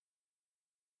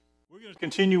We're going to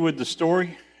continue with the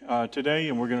story today,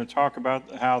 and we're going to talk about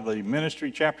how the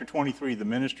ministry, chapter 23, the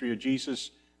ministry of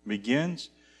Jesus begins.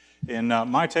 And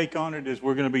my take on it is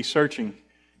we're going to be searching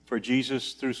for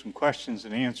Jesus through some questions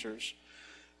and answers.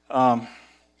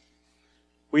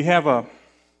 We have I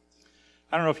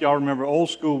don't know if y'all remember old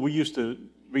school, we used to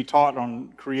be taught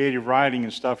on creative writing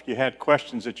and stuff. You had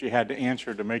questions that you had to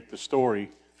answer to make the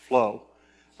story flow.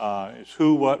 It's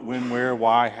who, what, when, where,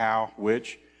 why, how,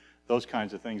 which. Those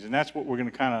kinds of things. And that's what we're going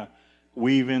to kind of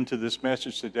weave into this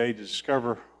message today to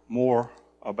discover more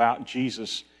about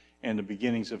Jesus and the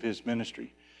beginnings of his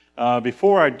ministry.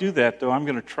 Before I do that, though, I'm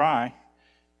going to try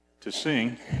to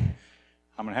sing.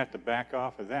 I'm going to have to back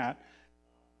off of that.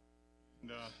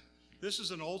 And, this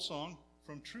is an old song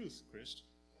from Truth, Chris.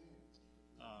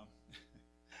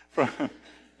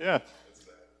 Yeah.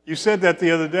 You said that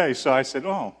the other day, so I said,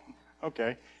 oh,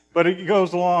 okay. But it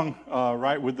goes along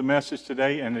right with the message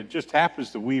today, and it just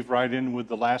happens to weave right in with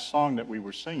the last song that we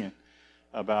were singing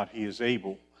about He is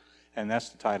Able, and that's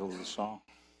the title of the song.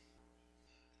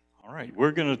 All right,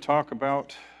 we're going to talk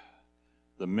about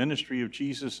the ministry of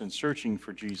Jesus and searching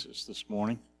for Jesus this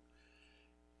morning,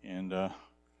 and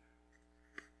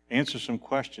answer some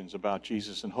questions about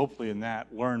Jesus, and hopefully in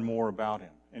that, learn more about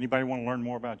Him. Anybody want to learn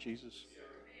more about Jesus?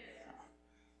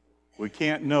 We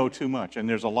can't know too much, and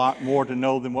there's a lot more to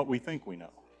know than what we think we know.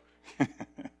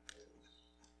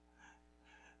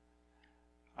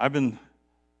 I've been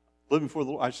living for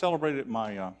the Lord. I celebrated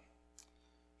my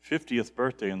 50th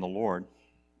birthday in the Lord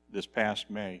this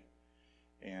past May,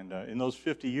 and in those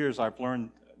 50 years, I've learned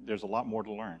there's a lot more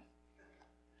to learn.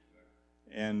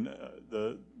 And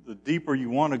the deeper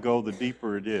you want to go, the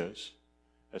deeper it is,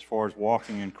 as far as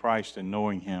walking in Christ and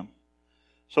knowing Him.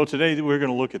 So today we're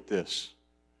going to look at this.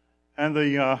 And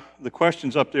the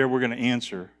questions up there we're going to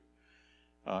answer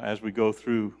as we go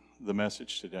through the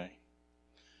message today.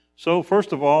 So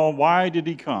first of all, why did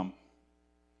He come?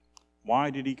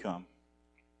 Why did He come?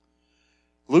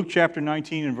 Luke chapter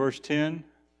 19 and verse 10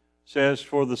 says,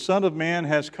 "For the Son of Man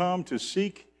has come to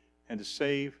seek and to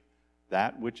save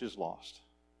that which is lost."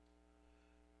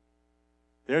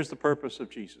 There's the purpose of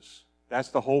Jesus. That's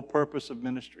the whole purpose of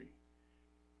ministry.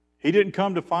 He didn't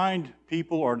come to find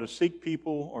people or to seek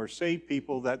people or save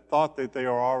people that thought that they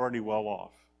are already well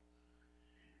off.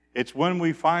 It's when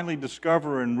we finally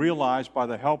discover and realize by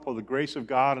the help of the grace of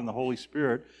God and the Holy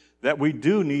Spirit that we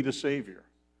do need a Savior,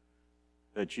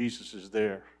 that Jesus is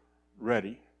there,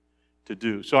 ready to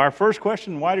do. So our first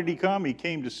question, why did He come? He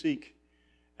came to seek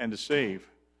and to save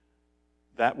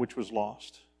that which was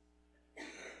lost.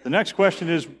 The next question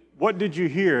is, what did you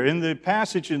hear? In the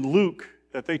passage in Luke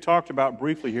that they talked about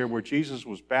briefly here where Jesus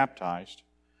was baptized,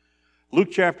 Luke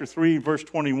chapter 3, verse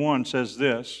 21 says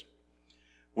this,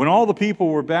 "When all the people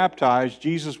were baptized,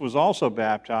 Jesus was also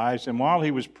baptized, and while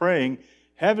He was praying,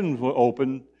 heaven was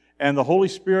opened, and the Holy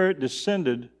Spirit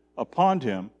descended upon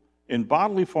Him in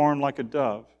bodily form like a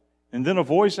dove. And then a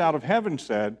voice out of heaven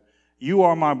said, 'You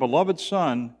are my beloved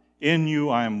Son, in you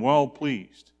I am well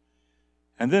pleased.'"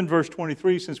 And then verse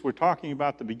 23, since we're talking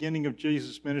about the beginning of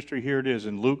Jesus' ministry, here it is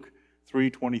in Luke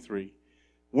 3:23.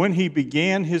 "When He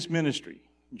began His ministry,"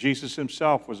 Jesus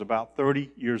Himself was about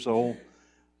 30 years old,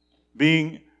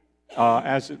 being,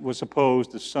 as it was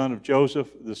supposed, the son of Joseph,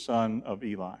 the son of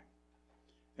Eli.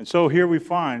 And so here we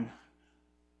find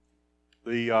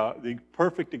the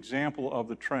perfect example of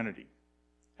the Trinity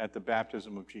at the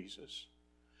baptism of Jesus.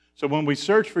 So when we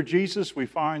search for Jesus, we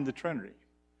find the Trinity.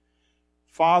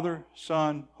 Father,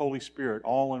 Son, Holy Spirit,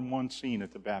 all in one scene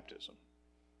at the baptism.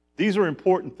 These are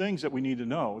important things that we need to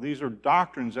know. These are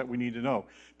doctrines that we need to know.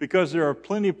 Because there are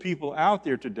plenty of people out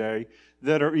there today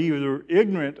that are either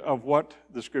ignorant of what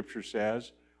the Scripture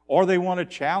says, or they want to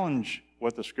challenge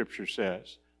what the Scripture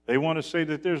says. They want to say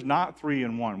that there's not three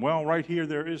in one. Well, right here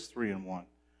there is three in one.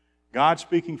 God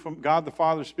the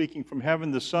Father speaking from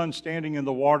heaven, the Son standing in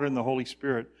the water, and the Holy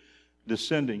Spirit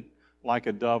descending like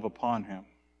a dove upon Him.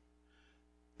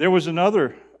 There was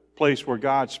another place where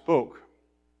God spoke.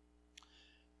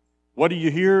 What do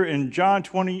you hear? In John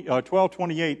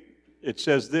 12:28, it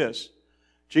says this.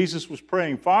 Jesus was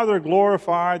praying, "Father,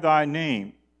 glorify Thy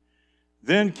name."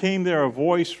 Then came there a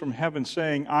voice from heaven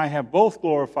saying, "I have both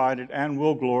glorified it and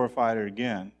will glorify it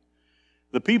again."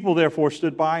 The people therefore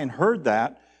stood by and heard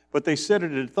that, but they said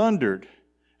it had thundered.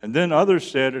 And then others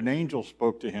said, "An angel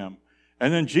spoke to him."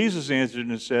 And then Jesus answered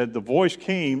and said, "The voice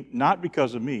came not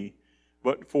because of me,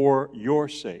 but for your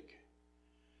sake."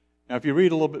 Now, if you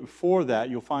read a little bit before that,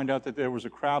 you'll find out that there was a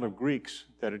crowd of Greeks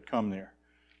that had come there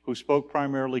who spoke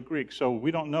primarily Greek. So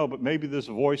we don't know, but maybe this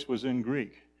voice was in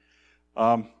Greek.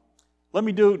 Let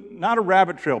me do, not a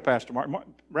rabbit trail, Pastor Mark.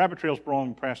 Rabbit trail's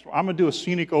wrong, Pastor Mark. I'm going to do a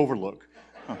scenic overlook.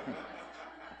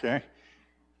 Okay?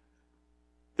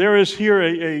 There is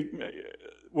here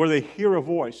where they hear a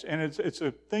voice, and it's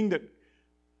a thing that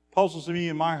puzzles me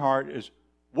in my heart is,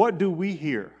 what do we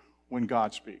hear when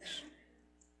God speaks?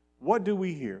 What do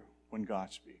we hear when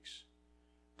God speaks?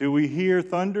 Do we hear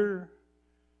thunder?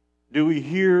 Do we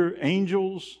hear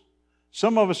angels?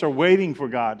 Some of us are waiting for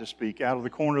God to speak out of the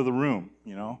corner of the room,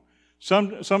 you know.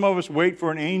 Some of us wait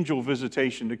for an angel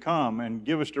visitation to come and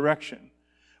give us direction.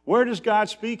 Where does God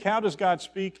speak? How does God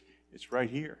speak? It's right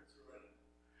here.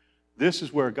 This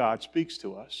is where God speaks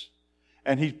to us.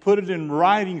 And He put it in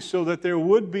writing so that there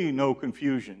would be no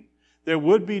confusion. There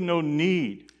would be no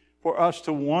need for us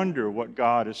to wonder what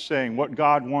God is saying, what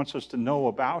God wants us to know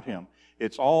about Him.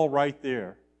 It's all right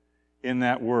there in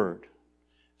that Word.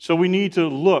 So we need to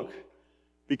look,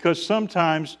 because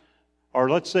sometimes,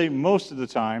 or let's say most of the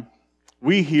time,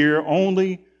 we hear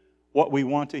only what we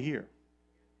want to hear.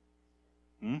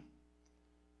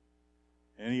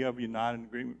 Any of you not in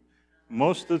agreement?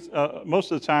 Most of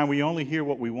the time, we only hear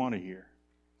what we want to hear.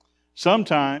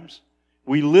 Sometimes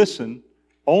we listen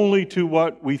only to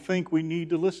what we think we need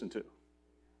to listen to.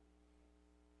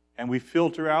 And we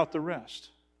filter out the rest.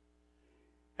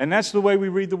 And that's the way we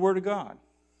read the Word of God.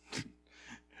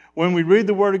 When we read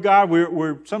the Word of God,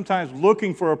 we're sometimes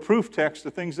looking for a proof text to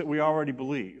things that we already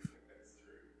believe.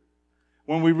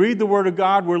 When we read the Word of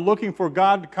God, we're looking for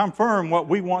God to confirm what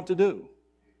we want to do.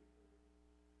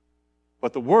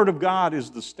 But the Word of God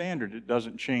is the standard. It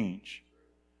doesn't change.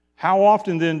 How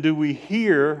often then do we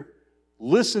hear,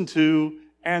 listen to,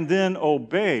 and then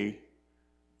obey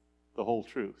the whole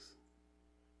truth?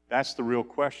 That's the real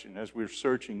question as we're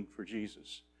searching for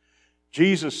Jesus.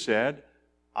 Jesus said,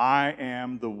 I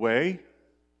am the way,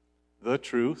 the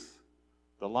truth,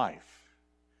 the life.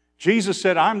 Jesus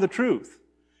said, I'm the truth.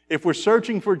 If we're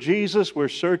searching for Jesus, we're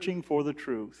searching for the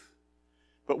truth.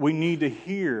 But we need to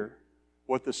hear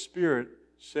what the Spirit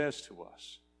says to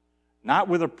us. Not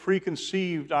with a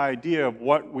preconceived idea of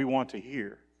what we want to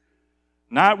hear.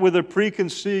 Not with a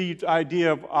preconceived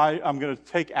idea of I'm going to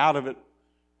take out of it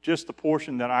just the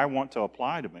portion that I want to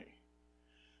apply to me.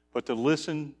 But to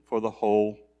listen for the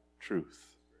whole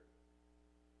truth.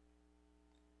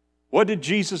 What did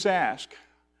Jesus ask?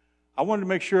 I wanted to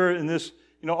make sure in this,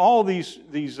 all these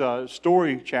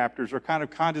story chapters are kind of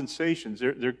condensations.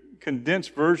 They're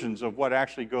condensed versions of what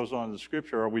actually goes on in the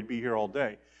Scripture, or we'd be here all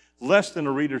day. Less than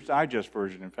a Reader's Digest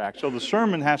version, in fact. So the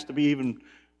sermon has to be even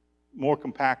more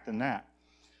compact than that.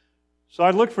 So I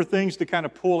looked for things to kind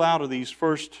of pull out of these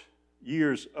first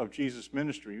years of Jesus'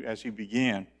 ministry as He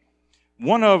began.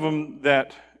 One of them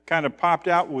that kind of popped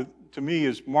out to me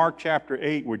is Mark chapter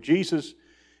 8, where Jesus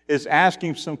is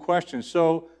asking some questions.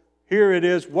 So here it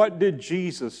is. What did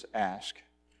Jesus ask?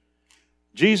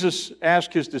 Jesus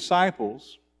asked His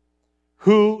disciples,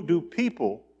 who do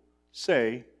people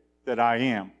say that I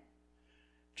am?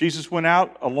 Jesus went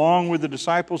out along with the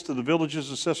disciples to the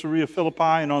villages of Caesarea Philippi,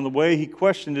 and on the way He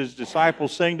questioned His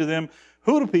disciples, saying to them,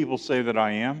 who do people say that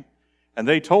I am? And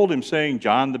they told Him, saying,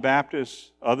 John the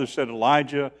Baptist. Others said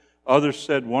Elijah. Others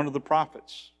said one of the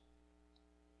prophets.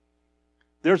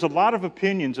 There's a lot of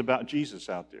opinions about Jesus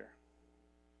out there.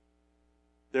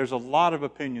 There's a lot of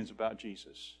opinions about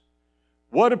Jesus.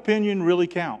 What opinion really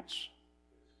counts?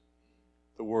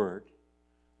 The Word.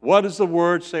 What does the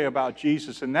Word say about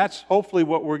Jesus? And that's hopefully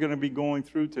what we're going to be going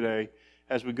through today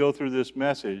as we go through this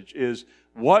message, is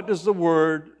what does the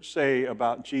Word say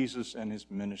about Jesus and His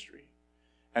ministry?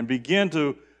 And begin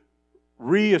to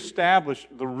reestablish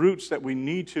the roots that we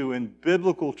need to in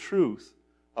biblical truth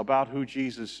about who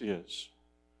Jesus is.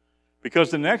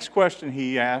 Because the next question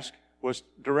He asked was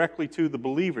directly to the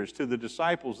believers, to the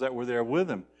disciples that were there with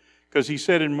Him. Because He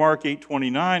said in Mark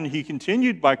 8:29, He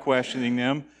continued by questioning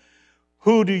them,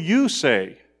 who do you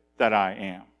say that I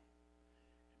am?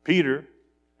 Peter,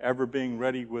 ever being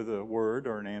ready with a word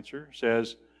or an answer,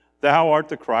 says, thou art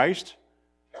the Christ,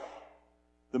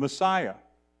 the Messiah,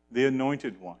 the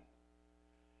Anointed One.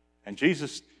 And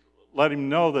Jesus let him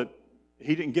know that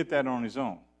he didn't get that on his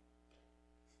own.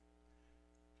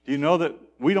 Do you know that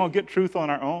we don't get truth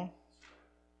on our own?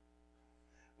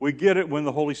 We get it when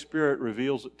the Holy Spirit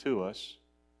reveals it to us,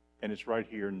 and it's right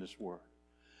here in this Word.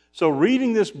 So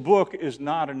reading this book is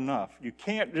not enough. You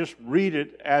can't just read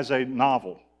it as a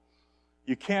novel.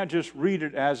 You can't just read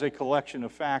it as a collection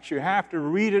of facts. You have to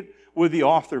read it with the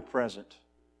author present.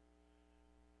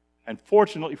 And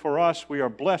fortunately for us, we are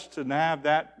blessed to have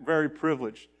that very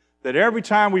privilege, that every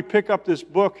time we pick up this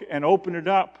book and open it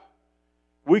up,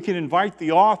 we can invite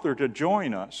the author to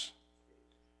join us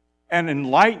and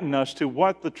enlighten us to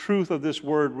what the truth of this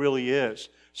word really is,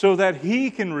 so that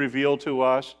he can reveal to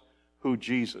us who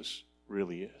Jesus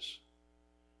really is.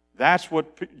 That's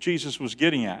what Jesus was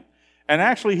getting at. And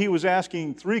actually, he was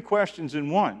asking three questions in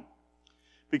one,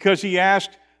 because he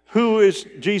asked, who is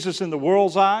Jesus in the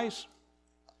world's eyes?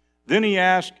 Then he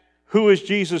asked, who is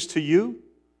Jesus to you?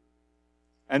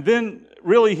 And then,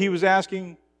 really, he was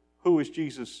asking, who is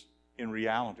Jesus in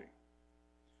reality?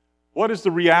 What is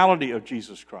the reality of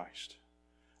Jesus Christ?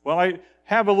 Well, I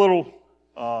have a little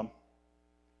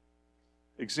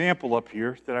example up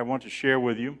here that I want to share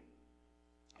with you.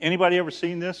 Anybody ever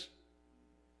seen this?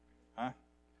 Huh?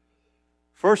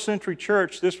 First century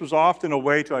church, this was often a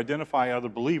way to identify other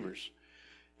believers.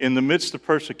 In the midst of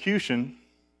persecution,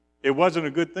 it wasn't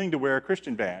a good thing to wear a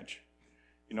Christian badge.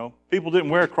 You know, people didn't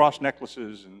wear cross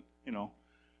necklaces and,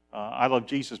 I love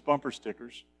Jesus bumper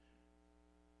stickers.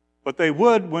 But they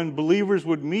would, when believers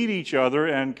would meet each other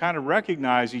and kind of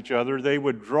recognize each other, they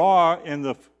would draw in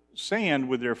the sand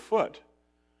with their foot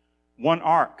one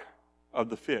arc of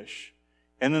the fish.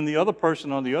 And then the other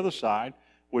person on the other side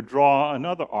would draw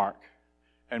another arc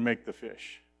and make the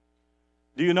fish.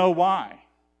 Do you know why?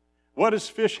 What does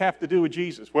fish have to do with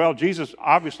Jesus? Well, Jesus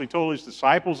obviously told his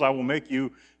disciples, I will make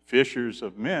you fishers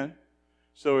of men.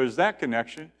 So there's that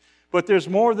connection. But there's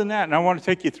more than that, and I want to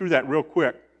take you through that real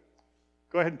quick.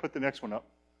 Go ahead and put the next one up.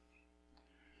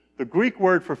 The Greek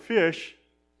word for fish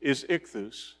is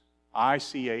ichthus,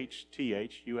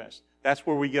 I-C-H-T-H-U-S. That's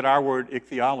where we get our word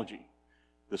ichthyology,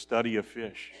 the study of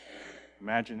fish.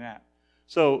 Imagine that.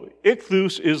 So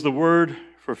ichthus is the word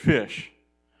for fish.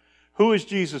 Who is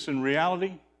Jesus in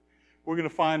reality? We're going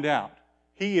to find out.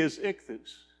 He is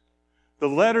ichthus. The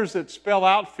letters that spell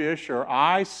out fish are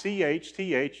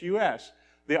I-C-H-T-H-U-S.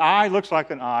 The I looks like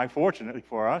an I, fortunately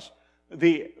for us.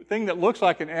 The thing that looks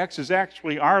like an X is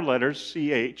actually our letters,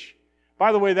 C-H.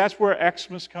 By the way, that's where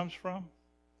Xmas comes from.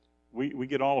 We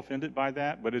get all offended by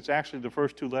that, but it's actually the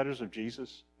first two letters of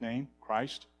Jesus' name,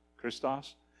 Christ,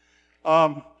 Christos.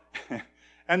 And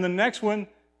the next one,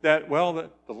 the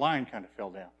line kind of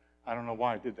fell down. I don't know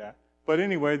why I did that. But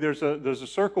anyway, there's a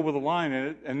circle with a line in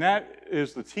it, and that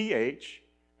is the TH.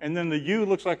 And then the U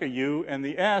looks like a U, and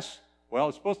the S, well,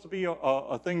 it's supposed to be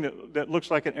a thing that looks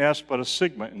like an S, but a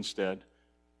sigma instead.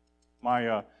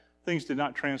 My things did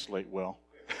not translate well.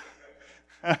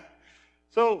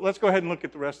 So let's go ahead and look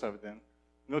at the rest of it then.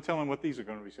 No telling what these are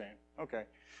going to be saying. Okay.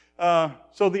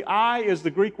 So the I is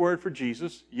the Greek word for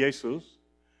Jesus, Jesus.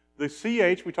 The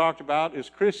CH we talked about is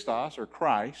Christos, or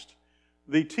Christ.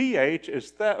 The TH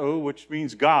is Theo, which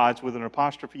means gods, with an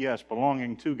apostrophe S,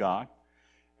 belonging to God.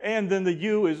 And then the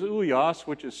U is Ouios,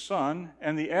 which is son,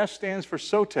 and the S stands for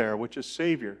Soter, which is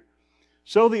Savior.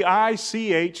 So the I-C-H-T-H-U-S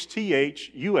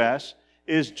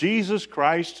is Jesus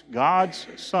Christ, God's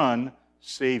Son,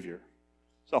 Savior.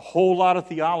 It's a whole lot of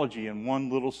theology in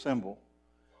one little symbol.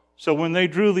 So when they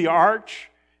drew the arch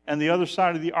and the other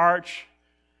side of the arch,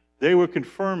 they were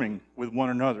confirming with one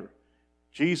another,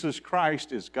 Jesus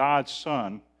Christ is God's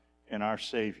Son and our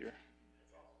Savior.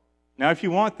 Now, if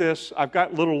you want this, I've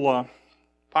got little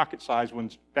pocket-sized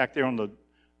ones back there on the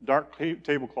dark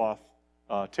tablecloth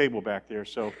table back there,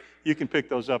 so you can pick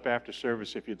those up after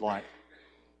service if you'd like.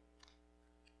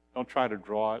 Don't try to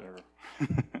draw it, or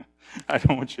I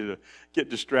don't want you to get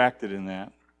distracted in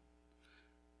that.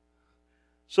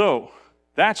 So,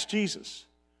 that's Jesus.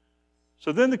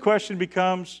 So then the question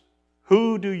becomes,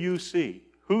 who do you see?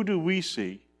 Who do we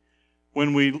see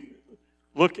when we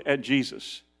look at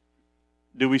Jesus?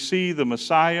 Do we see the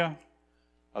Messiah,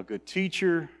 a good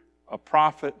teacher, a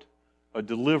prophet, a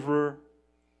deliverer,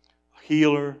 a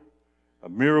healer, a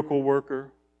miracle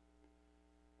worker?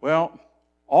 Well,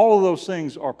 all of those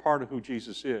things are part of who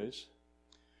Jesus is.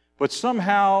 But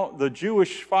somehow the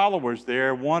Jewish followers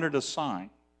there wanted a sign.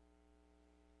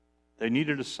 They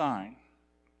needed a sign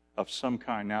of some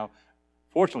kind. Now,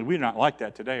 fortunately, we're not like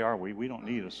that today, are we? We don't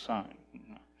need a sign.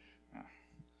 No.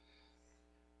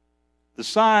 The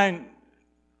sign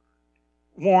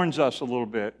warns us a little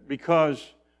bit, because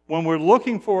when we're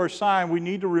looking for a sign, we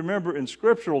need to remember in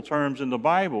scriptural terms in the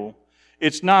Bible,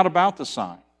 it's not about the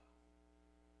sign.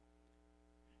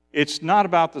 It's not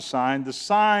about the sign. The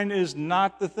sign is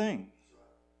not the thing.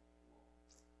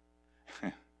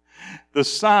 The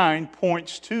sign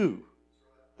points to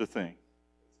the thing.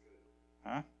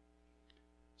 Huh?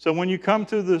 So when you come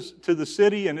to the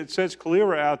city and it says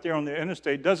Calera out there on the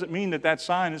interstate, doesn't mean that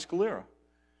sign is Calera.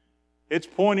 It's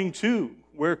pointing to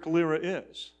where Calera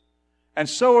is. And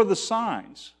so are the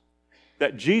signs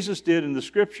that Jesus did in the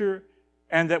Scripture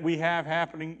and that we have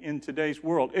happening in today's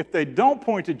world. If they don't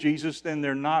point to Jesus, then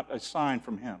they're not a sign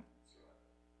from Him.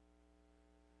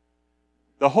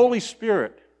 The Holy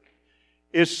Spirit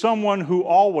is someone who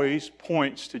always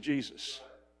points to Jesus.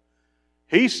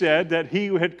 He said that he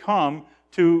had come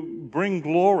to bring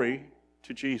glory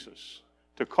to Jesus,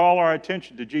 to call our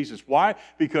attention to Jesus. Why?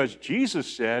 Because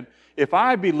Jesus said, if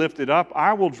I be lifted up,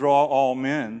 I will draw all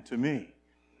men to me.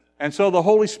 And so the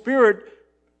Holy Spirit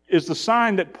is the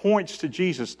sign that points to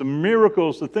Jesus. The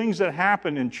miracles, the things that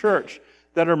happen in church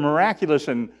that are miraculous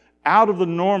and out of the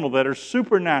normal, that are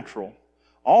supernatural,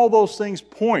 all those things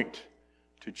point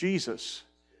to Jesus,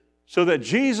 so that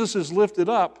Jesus is lifted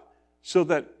up, so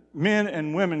that men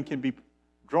and women can be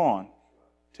drawn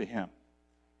to Him.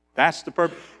 That's the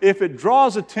purpose. If it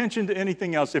draws attention to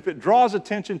anything else, if it draws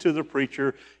attention to the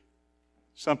preacher,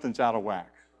 something's out of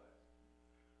whack.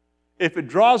 If it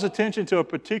draws attention to a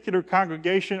particular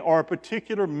congregation or a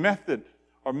particular method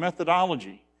or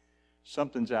methodology,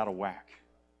 something's out of whack.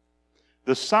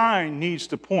 The sign needs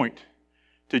to point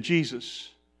to Jesus.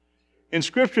 In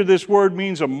Scripture, this word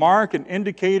means a mark, an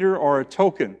indicator, or a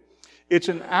token. It's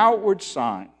an outward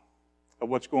sign of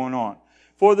what's going on.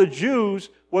 For the Jews,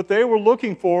 what they were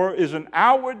looking for is an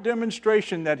outward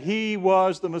demonstration that He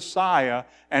was the Messiah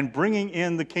and bringing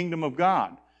in the kingdom of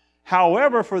God.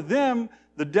 However, for them,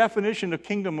 the definition of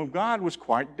kingdom of God was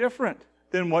quite different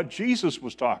than what Jesus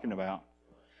was talking about.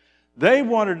 They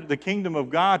wanted the kingdom of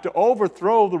God to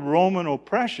overthrow the Roman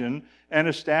oppression and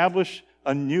establish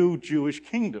a new Jewish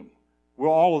kingdom where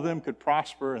all of them could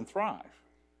prosper and thrive.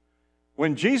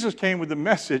 When Jesus came with the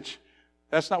message,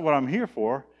 that's not what I'm here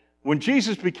for. When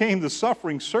Jesus became the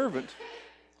suffering servant,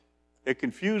 it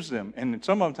confused them, and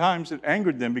sometimes it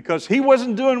angered them because He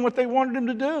wasn't doing what they wanted Him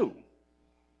to do.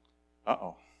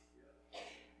 Uh-oh.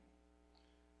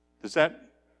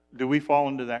 Do we fall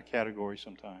into that category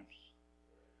sometimes?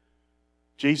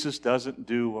 Jesus doesn't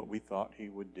do what we thought He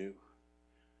would do.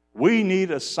 We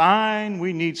need a sign.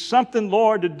 We need something,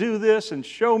 Lord, to do this and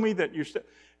show me that you're still.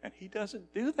 And He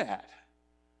doesn't do that.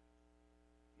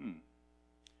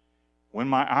 When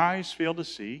my eyes fail to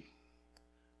see,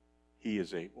 He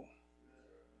is able.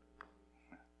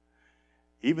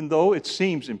 Even though it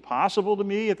seems impossible to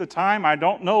me at the time, I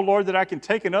don't know, Lord, that I can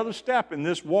take another step in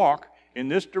this walk, in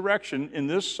this direction, in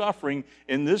this suffering,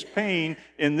 in this pain,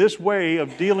 in this way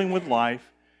of dealing with life.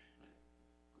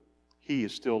 He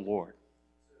is still Lord.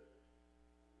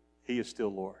 He is still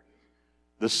Lord.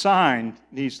 The sign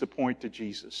needs to point to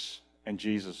Jesus and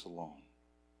Jesus alone.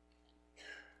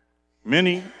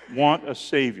 Many want a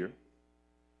Savior,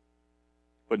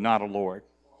 but not a Lord.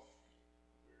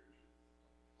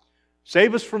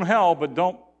 Save us from hell, but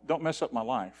don't mess up my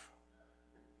life,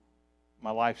 my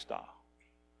lifestyle.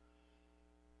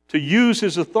 To use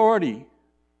His authority,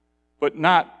 but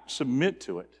not submit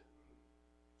to it.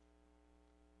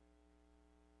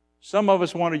 Some of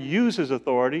us want to use His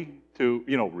authority to,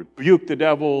 rebuke the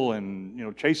devil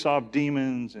and, chase off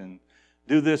demons and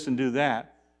do this and do that.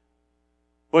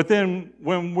 But then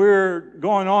when we're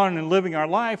going on and living our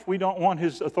life, we don't want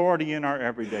His authority in our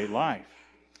everyday life.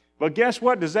 But guess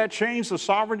what? Does that change the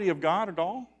sovereignty of God at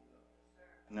all?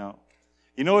 No.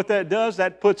 You know what that does?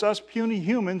 That puts us puny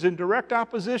humans in direct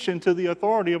opposition to the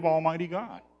authority of Almighty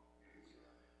God.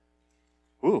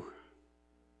 Ooh.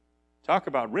 Talk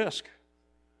about risk.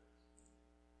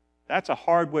 That's a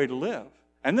hard way to live.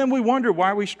 And then we wonder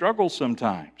why we struggle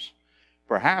sometimes.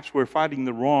 Perhaps we're fighting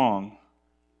the wrong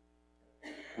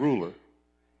ruler.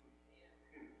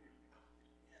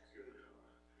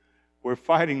 We're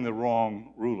fighting the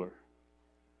wrong ruler.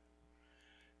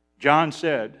 John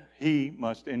said, He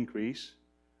must increase,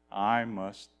 I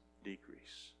must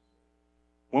decrease.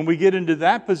 When we get into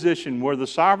that position where the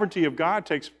sovereignty of God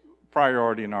takes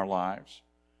priority in our lives,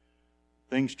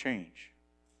 things change.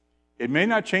 It may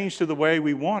not change to the way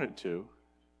we want it to,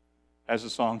 as the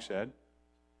song said,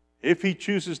 if He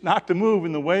chooses not to move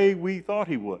in the way we thought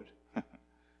He would.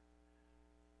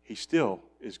 He still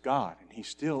is God, and He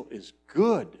still is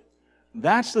good.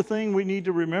 That's the thing we need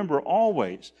to remember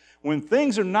always. When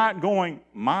things are not going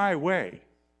my way,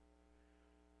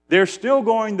 they're still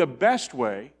going the best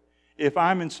way if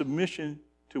I'm in submission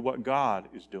to what God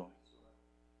is doing.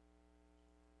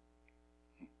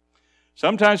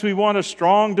 Sometimes we want a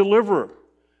strong deliverer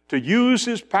to use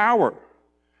His power,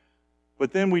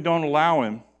 but then we don't allow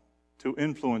Him to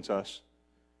influence us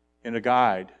in a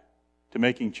guide to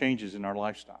making changes in our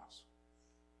lifestyles.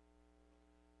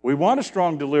 We want a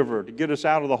strong deliverer to get us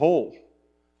out of the hole,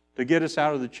 to get us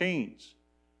out of the chains,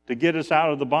 to get us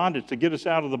out of the bondage, to get us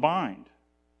out of the bind.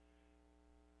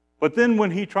 But then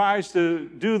when He tries to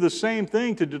do the same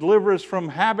thing to deliver us from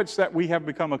habits that we have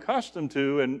become accustomed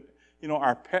to and,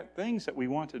 our pet things that we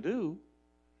want to do,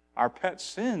 our pet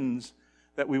sins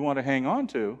that we want to hang on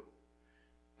to,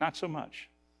 not so much.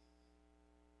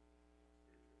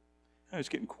 It's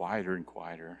getting quieter and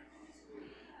quieter.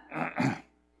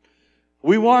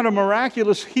 We want a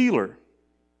miraculous healer,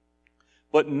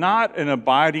 but not an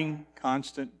abiding,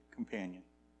 constant companion.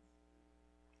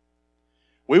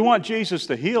 We want Jesus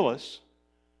to heal us,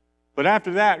 but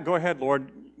after that, go ahead, Lord,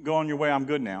 go on your way, I'm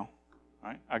good now. All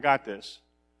right? I got this.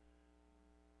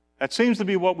 That seems to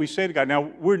be what we say to God. Now,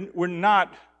 we're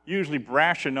not usually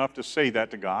brash enough to say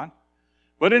that to God,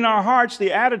 but in our hearts,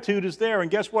 the attitude is there, and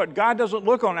guess what? God doesn't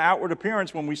look on outward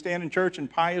appearance when we stand in church and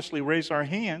piously raise our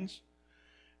hands.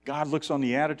 God looks on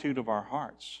the attitude of our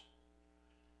hearts.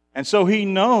 And so He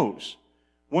knows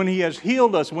when He has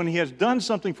healed us, when He has done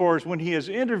something for us, when He has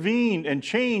intervened and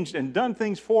changed and done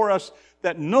things for us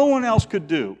that no one else could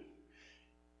do.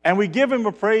 And we give Him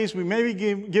a praise, we maybe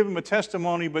give Him a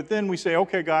testimony, but then we say,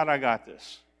 okay, God, I got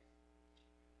this.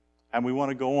 And we want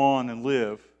to go on and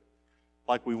live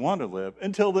like we want to live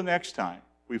until the next time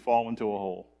we fall into a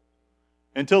hole.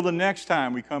 Until the next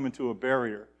time we come into a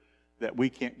barrier that we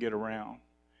can't get around.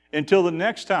 Until the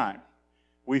next time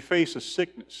we face a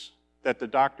sickness that the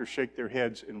doctors shake their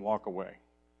heads and walk away.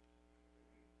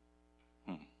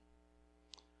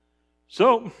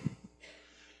 So,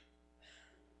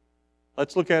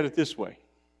 let's look at it this way.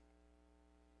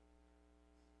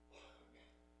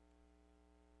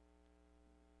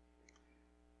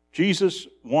 Jesus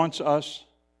wants us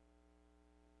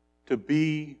to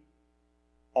be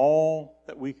all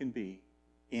that we can be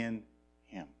in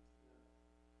Him.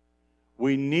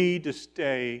 We need to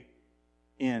stay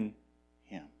in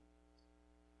Him.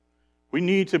 We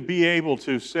need to be able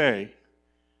to say,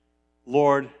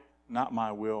 Lord, not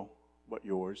my will, but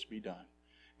yours be done.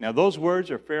 Now, those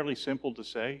words are fairly simple to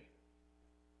say.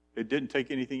 It didn't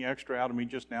take anything extra out of me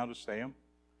just now to say them.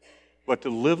 But to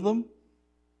live them,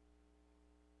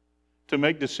 to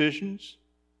make decisions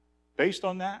based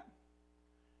on that,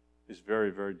 is very,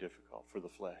 very difficult for the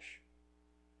flesh.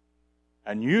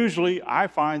 And usually I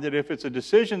find that if it's a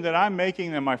decision that I'm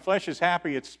making and my flesh is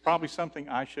happy, it's probably something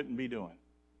I shouldn't be doing.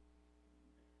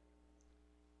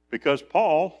 Because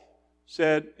Paul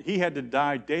said he had to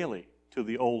die daily to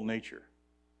the old nature.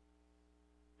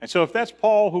 And so if that's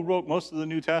Paul who wrote most of the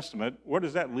New Testament, where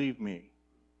does that leave me?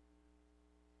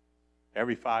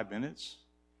 Every 5 minutes?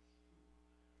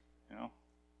 You know?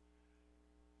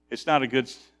 It's not a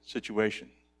good situation.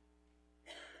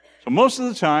 So most of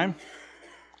the time,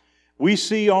 we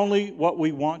see only what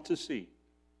we want to see.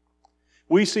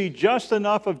 We see just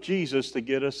enough of Jesus to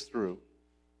get us through.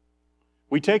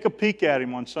 We take a peek at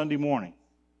Him on Sunday morning.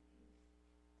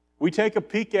 We take a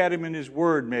peek at Him in His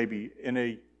Word, maybe, in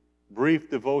a brief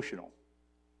devotional.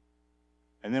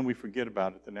 And then we forget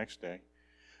about it the next day.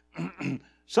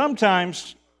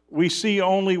 Sometimes we see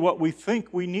only what we think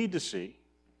we need to see.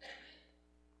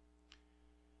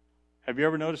 Have you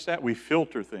ever noticed that? We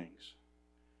filter things.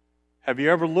 Have you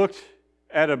ever looked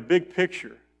at a big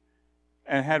picture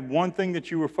and had one thing that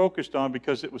you were focused on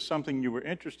because it was something you were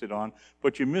interested on,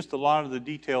 but you missed a lot of the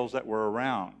details that were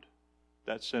around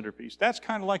that centerpiece? That's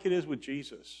kind of like it is with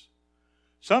Jesus.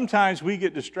 Sometimes we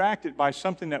get distracted by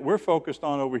something that we're focused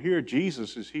on over here.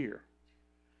 Jesus is here.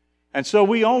 And so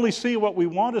we only see what we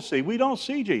want to see. We don't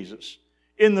see Jesus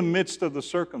in the midst of the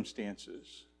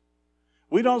circumstances.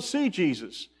 We don't see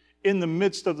Jesus in the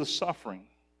midst of the suffering.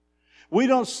 We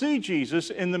don't see Jesus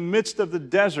in the midst of the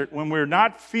desert when we're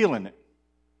not feeling it,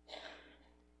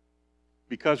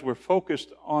 because we're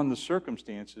focused on the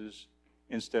circumstances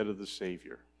instead of the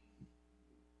Savior.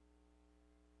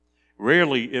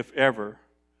 Rarely, if ever,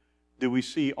 do we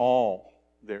see all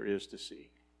there is to see.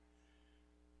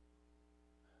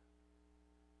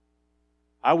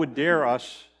 I would dare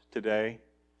us today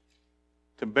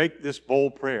to make this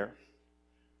bold prayer.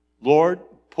 Lord,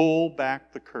 pull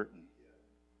back the curtain.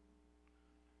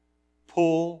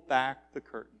 Pull back the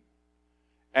curtain.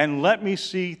 And let me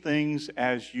see things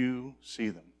as you see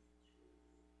them.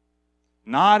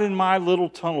 Not in my little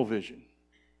tunnel vision.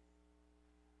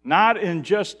 Not in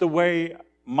just the way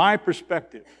my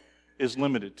perspective is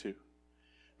limited to.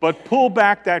 But pull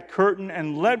back that curtain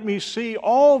and let me see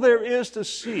all there is to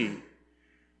see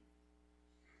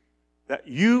that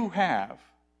you have,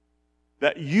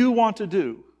 that you want to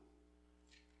do.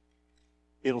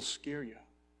 It'll scare you.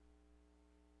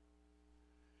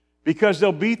 Because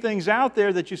there'll be things out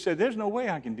there that you say, there's no way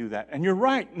I can do that. And you're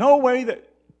right, no way that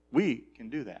we can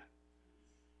do that.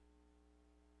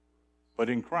 But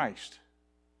in Christ,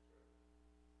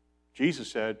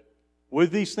 Jesus said,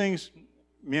 with these things,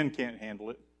 men can't handle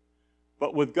it.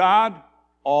 But with God,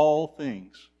 all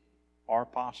things are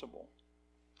possible.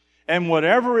 And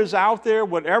whatever is out there,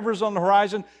 whatever is on the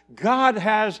horizon, God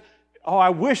has, I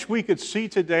wish we could see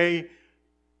today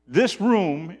this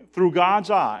room through God's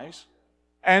eyes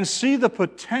and see the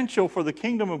potential for the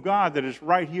kingdom of God that is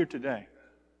right here today.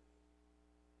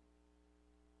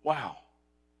 Wow.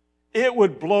 It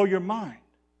would blow your mind.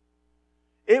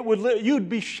 You'd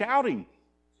be shouting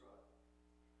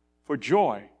for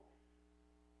joy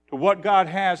to what God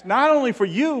has, not only for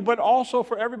you, but also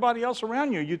for everybody else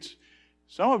around you.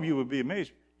 Some of you would be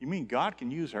amazed. You mean God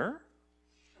can use her?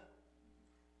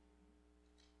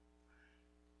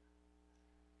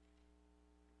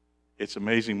 It's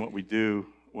amazing what we do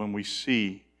when we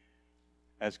see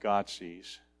as God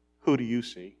sees. Who do you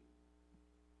see?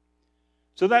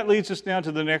 So that leads us now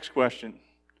to the next question.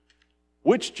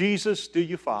 Which Jesus do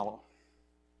you follow?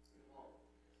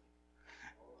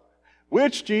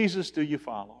 Which Jesus do you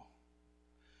follow?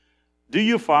 Do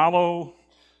you follow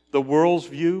the world's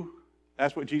view?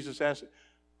 That's what Jesus asked.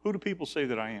 Who do people say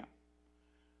that I am?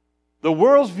 The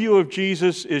world's view of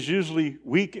Jesus is usually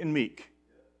weak and meek.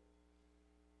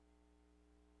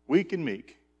 Weak and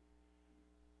meek.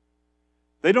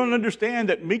 They don't understand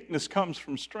that meekness comes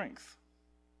from strength.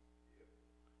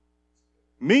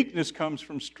 Meekness comes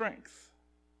from strength,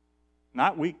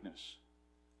 not weakness.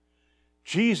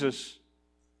 Jesus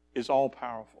is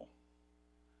all-powerful.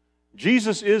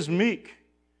 Jesus is meek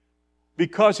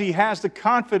because he has the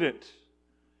confidence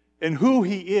in who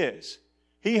he is.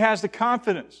 He has the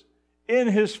confidence in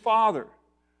his Father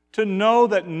to know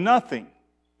that nothing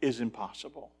is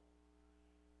impossible.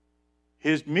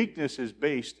 His meekness is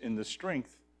based in the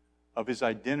strength of his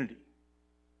identity.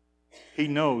 He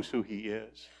knows who he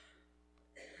is.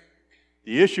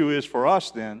 The issue is for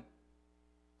us then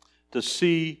to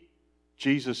see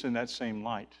Jesus in that same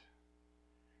light,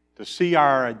 to see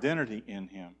our identity in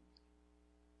him.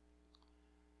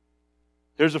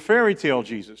 There's a fairy tale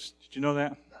Jesus. Did you know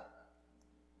that?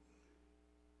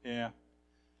 Yeah.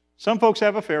 Some folks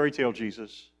have a fairy tale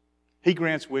Jesus. He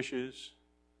grants wishes.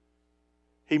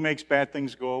 He makes bad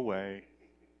things go away.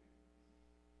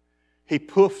 He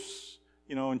poofs,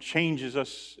 and changes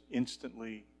us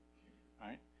instantly.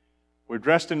 Right? We're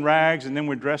dressed in rags, and then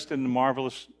we're dressed in the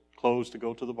marvelous clothes to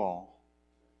go to the ball.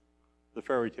 The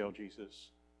fairy tale Jesus.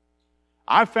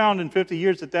 I've found in 50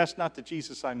 years that that's not the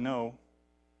Jesus I know.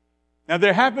 Now,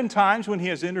 there have been times when he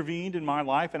has intervened in my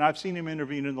life, and I've seen him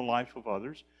intervene in the life of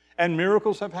others, and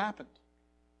miracles have happened.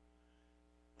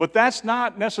 But that's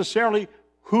not necessarily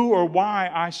who or why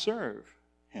I serve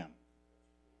him.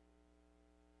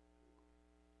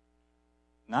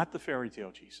 Not the fairy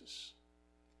tale Jesus.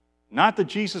 Not the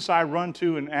Jesus I run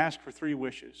to and ask for 3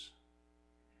 wishes.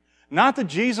 Not the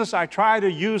Jesus I try to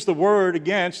use the word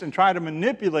against and try to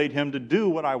manipulate him to do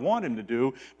what I want him to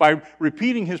do by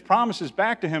repeating his promises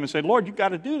back to him and say, Lord, you've got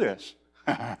to do this.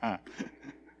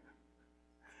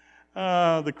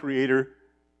 The Creator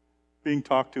being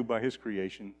talked to by his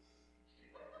creation.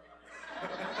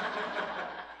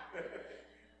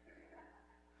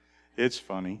 It's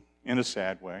funny in a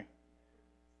sad way.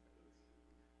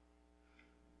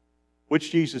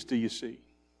 Which Jesus do you see?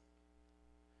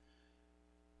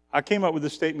 I came up with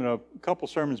this statement a couple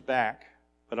sermons back,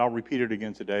 but I'll repeat it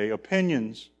again today.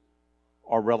 Opinions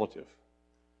are relative.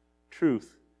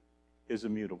 Truth is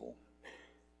immutable.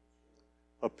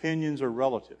 Opinions are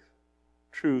relative.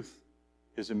 Truth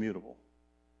is immutable.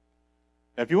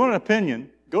 Now, if you want an opinion,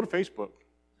 go to Facebook.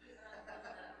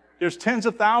 There's tens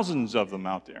of thousands of them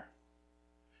out there.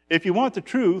 If you want the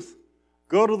truth,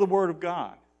 go to the Word of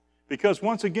God. Because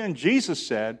once again, Jesus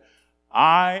said,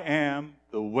 I am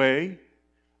the way,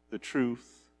 the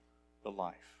truth, the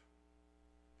life.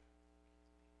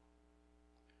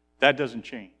 That doesn't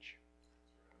change.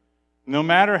 No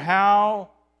matter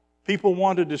how people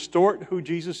want to distort who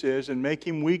Jesus is and make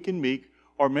him weak and meek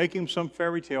or make him some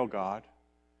fairy tale God,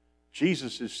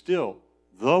 Jesus is still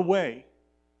the way,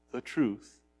 the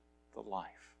truth, the life.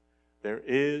 There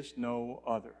is no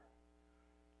other.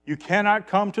 You cannot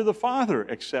come to the Father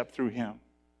except through him.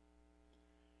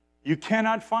 You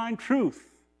cannot find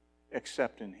truth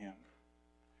except in him.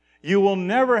 You will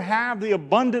never have the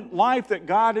abundant life that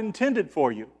God intended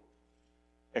for you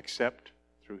except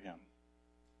through him.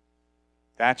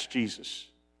 That's Jesus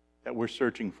that we're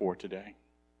searching for today.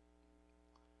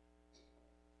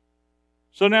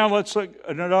 So now let's look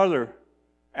at another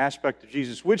aspect of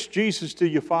Jesus. Which Jesus do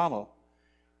you follow?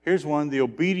 Here's one, the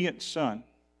obedient Son.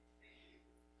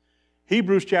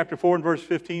 Hebrews chapter 4 and verse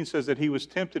 15 says that he was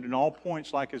tempted in all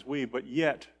points like as we, but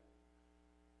yet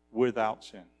without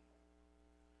sin.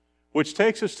 Which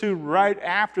takes us to right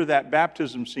after that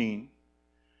baptism scene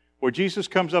where Jesus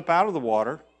comes up out of the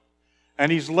water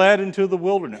and he's led into the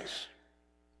wilderness.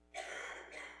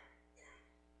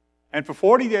 And for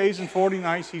 40 days and 40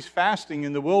 nights he's fasting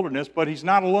in the wilderness, but he's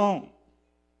not alone.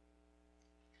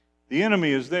 The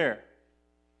enemy is there.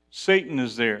 Satan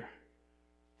is there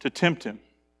to tempt him.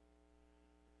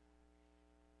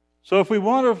 So if we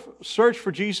want to search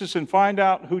for Jesus and find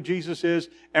out who Jesus is,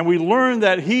 and we learn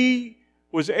that he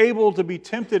was able to be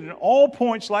tempted in all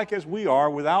points like as we are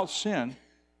without sin,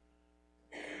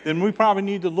 then we probably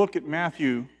need to look at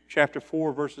Matthew chapter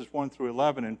 4, verses 1 through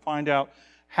 11 and find out,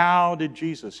 how did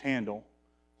Jesus handle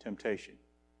temptation?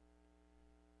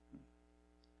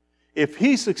 If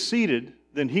he succeeded,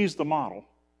 then he's the model,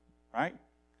 right?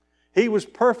 He was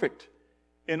perfect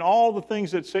in all the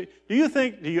things that say. Do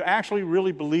you actually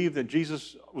really believe that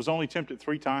Jesus was only tempted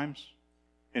 3 times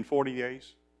in 40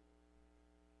 days?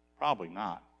 Probably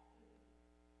not.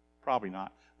 Probably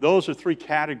not. Those are 3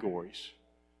 categories,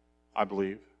 I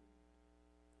believe,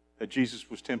 that Jesus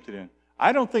was tempted in.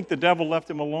 I don't think the devil left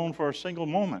him alone for a single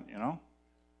moment, you know.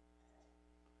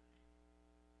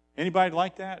 Anybody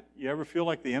like that? You ever feel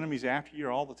like the enemy's after you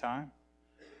all the time?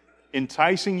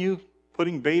 Enticing you,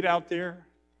 putting bait out there,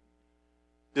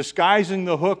 disguising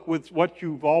the hook with what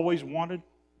you've always wanted?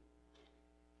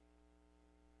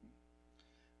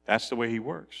 That's the way he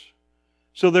works.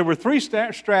 So there were 3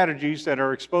 strategies that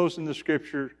are exposed in the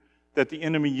Scripture that the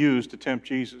enemy used to tempt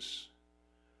Jesus.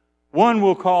 One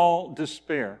we'll call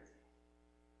despair,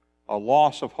 a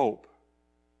loss of hope.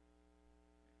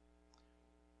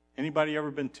 Anybody ever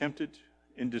been tempted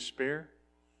in despair?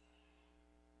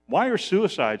 Why are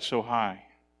suicides so high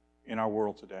in our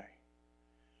world today?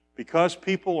 Because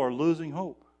people are losing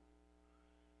hope.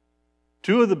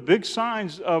 2 of the big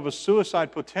signs of a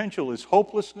suicide potential is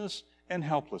hopelessness and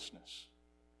helplessness.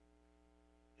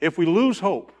 If we lose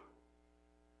hope,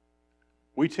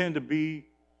 we tend to be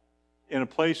in a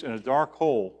place, in a dark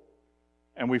hole,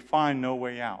 and we find no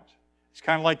way out. It's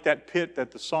kind of like that pit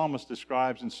that the psalmist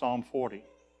describes in Psalm 40.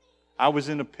 I was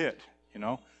in a pit, you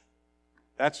know.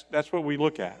 That's what we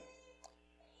look at.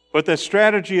 But the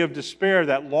strategy of despair,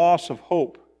 that loss of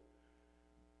hope,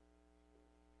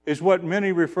 is what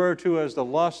many refer to as the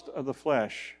lust of the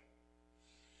flesh.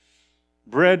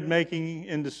 Bread making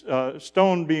into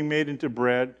stone being made into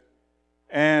bread,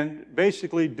 and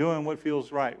basically doing what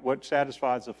feels right, what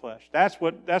satisfies the flesh. That's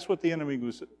what the enemy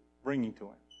was bringing to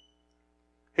him.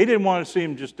 He didn't want to see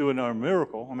him just do another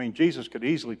miracle. I mean, Jesus could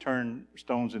easily turn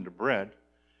stones into bread.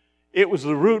 It was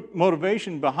the root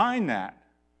motivation behind that.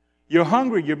 You're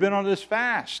hungry. You've been on this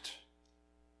fast.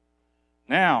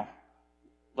 Now,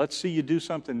 let's see you do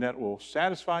something that will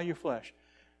satisfy your flesh.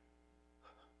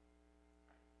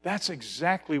 That's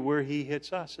exactly where he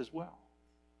hits us as well.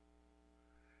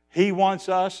 He wants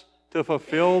us to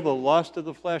fulfill the lust of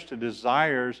the flesh, the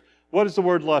desires. What is the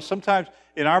word lust? Sometimes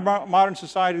in our modern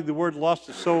society, the word lust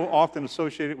is so often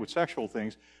associated with sexual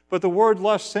things. But the word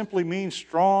lust simply means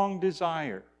strong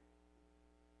desire.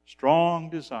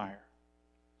 Strong desire.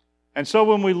 And so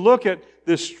when we look at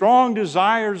the strong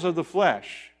desires of the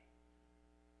flesh,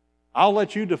 I'll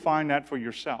let you define that for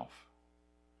yourself.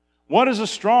 What is a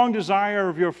strong desire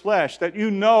of your flesh that you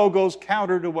know goes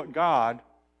counter to what God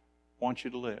wants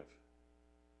you to live?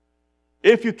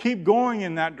 If you keep going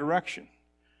in that direction,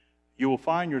 you will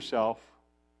find yourself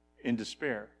in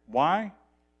despair. Why?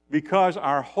 Because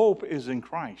our hope is in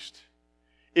Christ.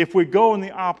 If we go in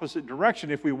the opposite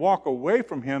direction, if we walk away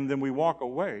from Him, then we walk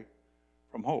away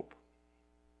from hope.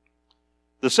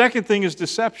 The second thing is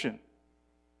deception.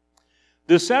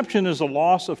 Deception is a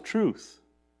loss of truth.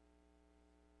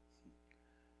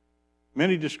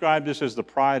 Many describe this as the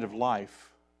pride of life.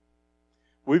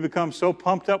 We become so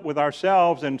pumped up with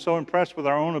ourselves and so impressed with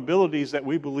our own abilities that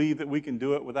we believe that we can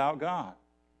do it without God.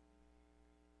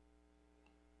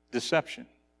 Deception.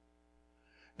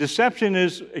 Deception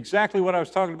is exactly what I was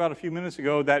talking about a few minutes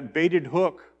ago, that baited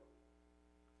hook.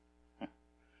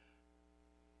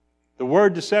 The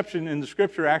word deception in the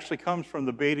Scripture actually comes from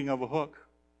the baiting of a hook.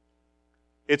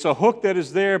 It's a hook that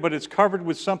is there, but it's covered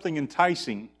with something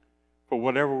enticing for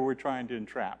whatever we're trying to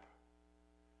entrap.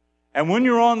 And when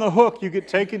you're on the hook, you get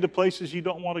taken to places you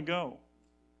don't want to go.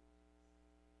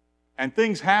 And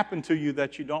things happen to you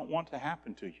that you don't want to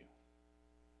happen to you.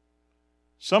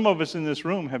 Some of us in this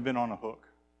room have been on a hook.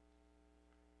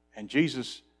 And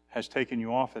Jesus has taken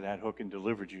you off of that hook and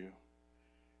delivered you.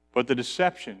 But the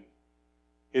deception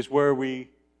is where we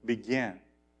begin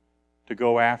to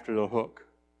go after the hook.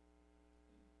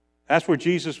 That's where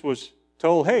Jesus was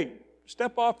told, hey,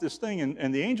 step off this thing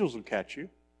and the angels will catch you.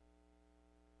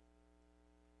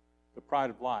 The pride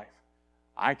of life.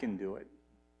 I can do it.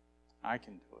 I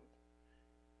can do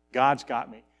it. God's got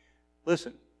me.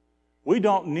 Listen, we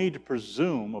don't need to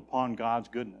presume upon God's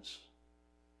goodness.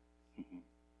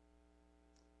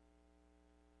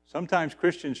 Sometimes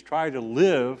Christians try to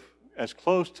live as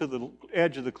close to the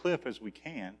edge of the cliff as we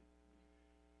can.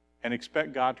 and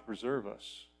expect God to preserve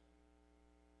us.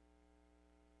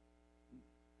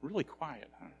 Really quiet,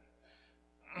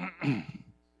 huh?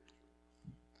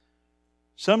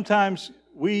 Sometimes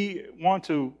we want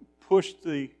to push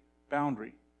the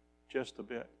boundary just a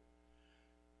bit.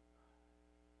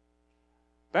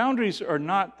 Boundaries are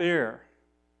not there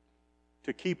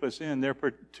to keep us in. They're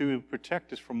to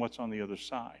protect us from what's on the other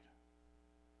side.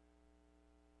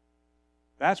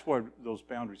 That's what those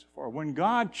boundaries are for. When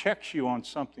God checks you on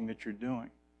something that you're doing,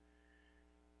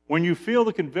 when you feel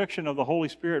the conviction of the Holy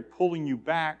Spirit pulling you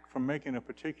back from making a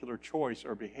particular choice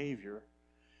or behavior,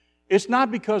 it's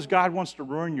not because God wants to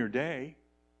ruin your day.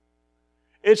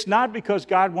 It's not because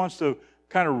God wants to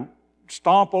kind of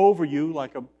stomp over you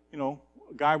like a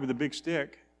guy with a big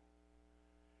stick.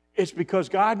 It's because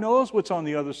God knows what's on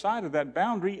the other side of that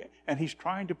boundary, and He's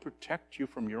trying to protect you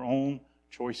from your own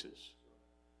choices.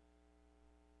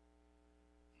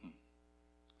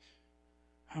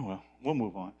 Oh well, we'll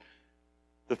move on.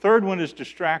 The third one is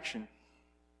distraction,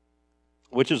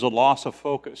 which is a loss of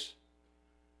focus.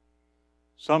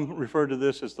 Some refer to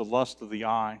this as the lust of the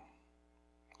eye.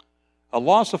 A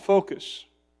loss of focus.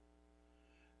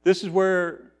 This is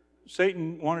where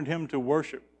Satan wanted him to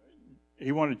worship.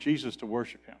 He wanted Jesus to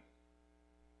worship him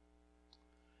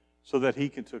so that he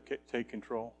can take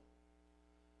control.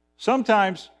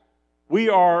 Sometimes we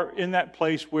are in that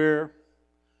place where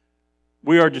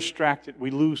we are distracted.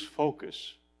 We lose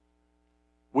focus.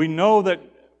 We know that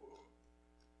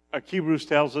Hebrews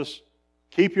tells us,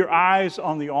 keep your eyes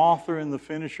on the author and the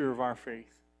finisher of our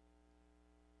faith.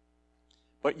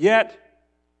 But yet,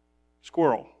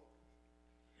 squirrel.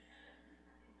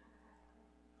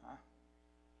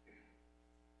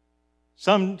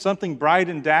 Something bright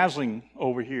and dazzling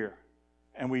over here.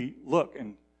 And we look,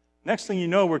 and next thing you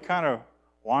know, we're kind of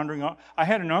wandering off. I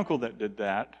had an uncle that did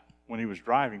that when he was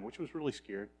driving, which was really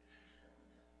scared.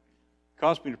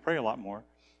 Caused me to pray a lot more.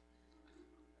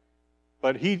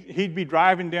 But he'd be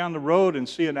driving down the road and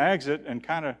see an exit and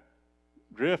kind of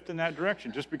drift in that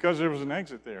direction just because there was an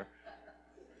exit there.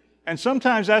 And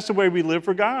sometimes that's the way we live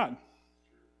for God.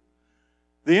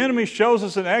 The enemy shows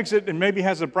us an exit and maybe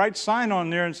has a bright sign on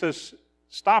there and says,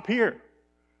 stop here.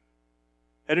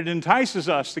 And it entices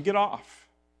us to get off.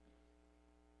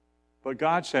 But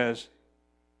God says,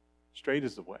 straight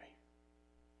is the way.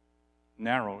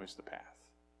 Narrow is the path.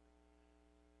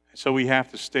 So we have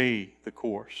to stay the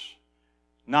course.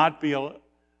 Not be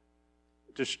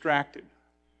distracted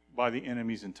by the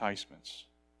enemy's enticements.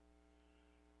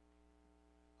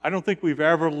 I don't think we've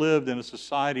ever lived in a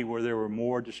society where there were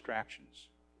more distractions.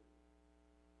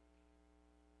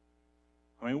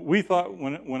 I mean, we thought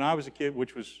when I was a kid,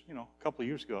 which was, a couple of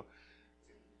years ago,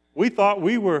 we thought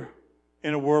we were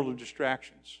in a world of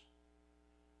distractions.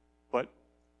 But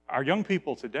our young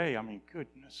people today, I mean,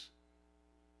 goodness,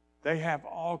 they have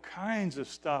all kinds of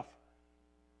stuff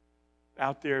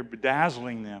out there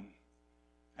bedazzling them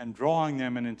and drawing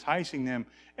them and enticing them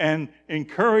and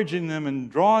encouraging them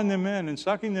and drawing them in and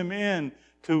sucking them in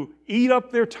to eat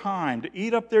up their time, to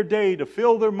eat up their day, to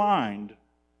fill their mind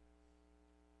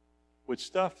with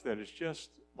stuff that is just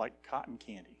like cotton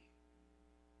candy.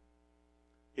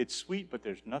 It's sweet, but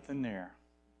there's nothing there.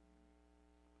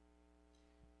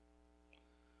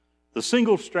 The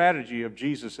single strategy of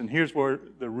Jesus, and here's where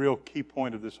the real key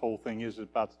point of this whole thing is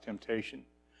about the temptation.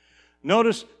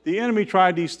 Notice the enemy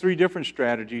tried these three different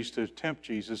strategies to tempt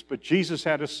Jesus, but Jesus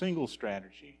had a single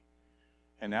strategy,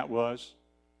 and that was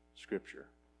Scripture.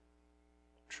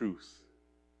 Truth.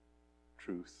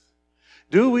 Truth.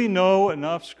 Do we know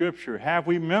enough Scripture? Have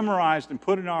we memorized and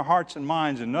put in our hearts and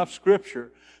minds enough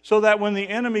Scripture so that when the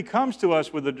enemy comes to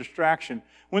us with a distraction,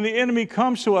 when the enemy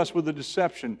comes to us with a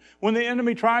deception, when the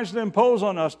enemy tries to impose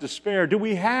on us despair, do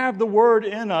we have the Word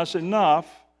in us enough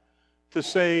to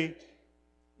say,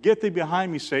 get thee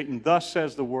behind me, Satan, thus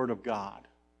says the Word of God?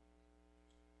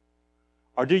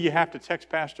 Or do you have to text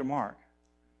Pastor Mark?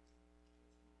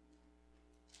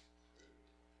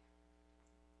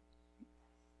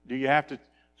 Do you have to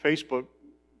Facebook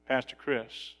Pastor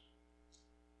Chris?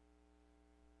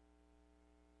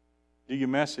 Do you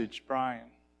message Brian?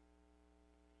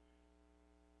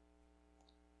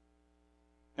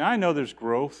 Now, I know there's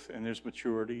growth and there's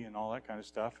maturity and all that kind of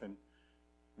stuff, and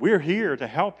we're here to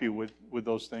help you with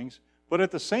those things. But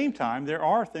at the same time, there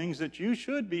are things that you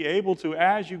should be able to,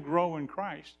 as you grow in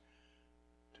Christ,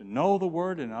 to know the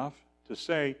Word enough to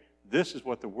say, this is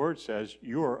what the Word says,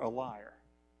 you're a liar.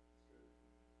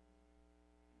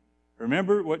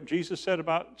 Remember what Jesus said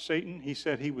about Satan? He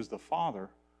said he was the father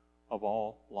of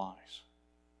all lies.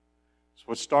 It's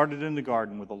what started in the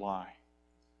garden with a lie.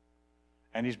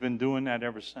 And he's been doing that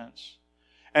ever since.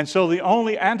 And so the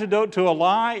only antidote to a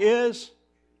lie is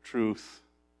truth.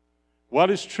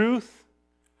 What is truth?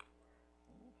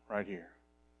 Right here.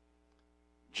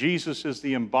 Jesus is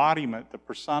the embodiment, the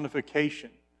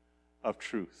personification of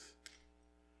truth.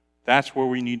 That's where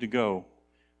we need to go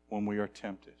when we are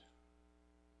tempted.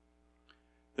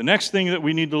 The next thing that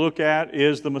we need to look at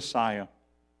is the Messiah,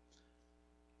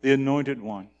 the Anointed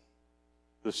One,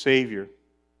 the Savior.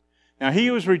 Now,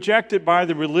 he was rejected by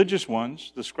the religious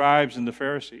ones, the scribes and the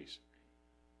Pharisees.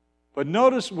 But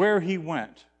notice where he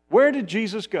went. Where did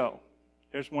Jesus go?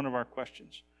 There's one of our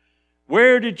questions.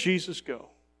 Where did Jesus go?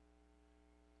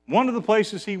 One of the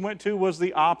places he went to was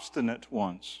the obstinate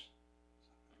ones.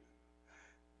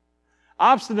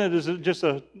 Obstinate is just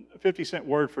a 50-cent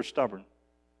word for stubborn.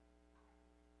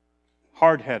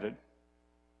 Hard-headed.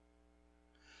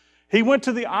 He went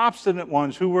to the obstinate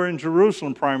ones who were in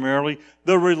Jerusalem primarily,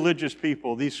 the religious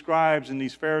people, these scribes and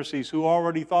these Pharisees who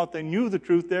already thought they knew the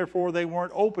truth, therefore they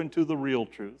weren't open to the real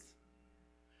truth.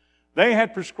 They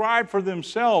had prescribed for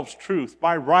themselves truth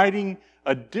by writing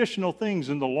additional things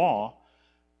in the law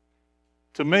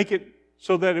to make it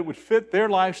so that it would fit their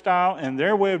lifestyle and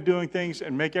their way of doing things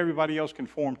and make everybody else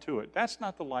conform to it. That's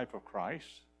not the life of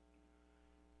Christ.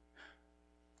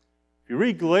 If you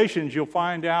read Galatians, you'll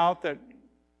find out that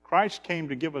Christ came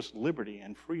to give us liberty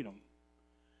and freedom.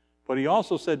 But he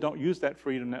also said don't use that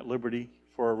freedom, that liberty,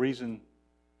 for a reason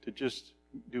to just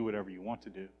do whatever you want to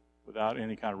do without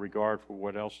any kind of regard for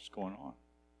what else is going on.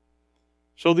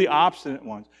 So the obstinate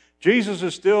ones. Jesus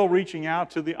is still reaching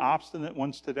out to the obstinate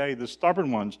ones today, the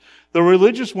stubborn ones, the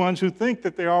religious ones who think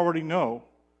that they already know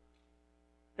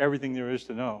everything there is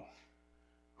to know,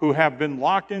 who have been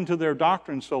locked into their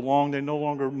doctrine so long they no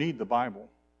longer need the Bible.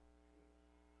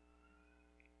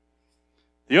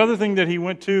 The other thing that he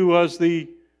went to was the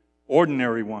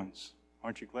ordinary ones.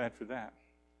 Aren't you glad for that?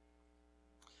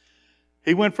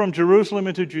 He went from Jerusalem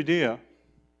into Judea,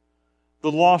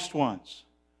 the lost ones.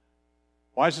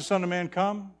 Why does the Son of Man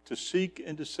come? To seek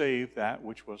and to save that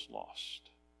which was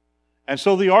lost. And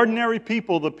so the ordinary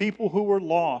people, the people who were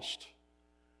lost,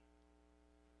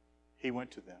 he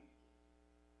went to them.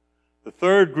 The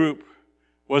third group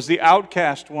was the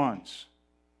outcast ones.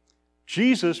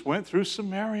 Jesus went through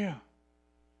Samaria,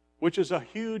 which is a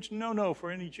huge no-no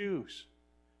for any Jews,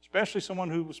 especially someone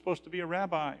who was supposed to be a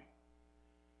rabbi.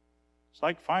 It's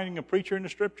like finding a preacher in a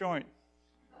strip joint.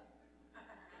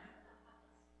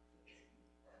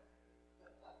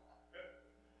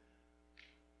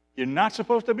 You're not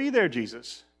supposed to be there,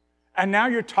 Jesus. And now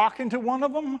you're talking to one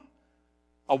of them?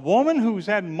 A woman who's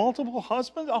had multiple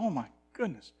husbands? Oh my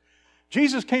goodness.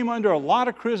 Jesus came under a lot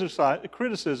of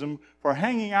criticism for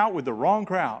hanging out with the wrong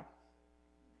crowd.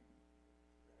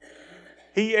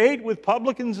 He ate with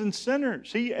publicans and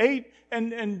sinners. He ate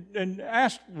and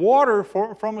asked water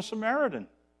from a Samaritan.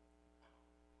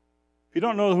 If you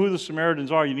don't know who the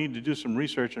Samaritans are, you need to do some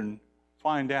research and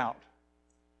find out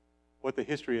what the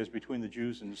history is between the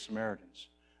Jews and the Samaritans.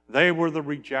 They were the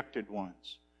rejected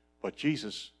ones, but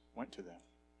Jesus went to them,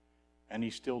 and he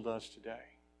still does today.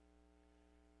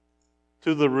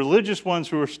 To the religious ones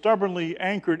who are stubbornly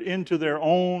anchored into their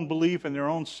own belief and their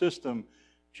own system,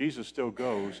 Jesus still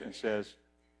goes and says,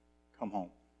 come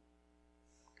home.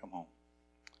 Come home.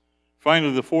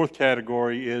 Finally, the fourth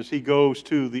category is he goes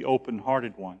to the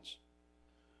open-hearted ones.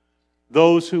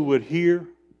 Those who would hear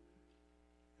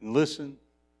and listen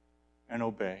and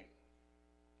obey.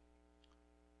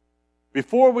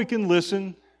 Before we can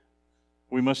listen,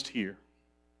 we must hear.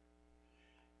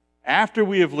 After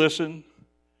we have listened,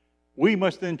 we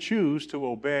must then choose to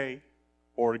obey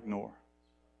or ignore.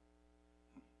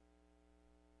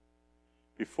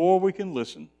 Before we can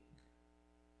listen,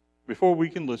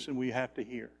 we have to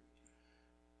hear.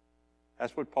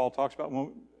 That's what Paul talks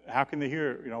about. How can they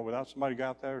hear, without somebody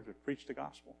out there to preach the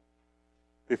gospel?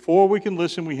 Before we can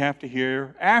listen, we have to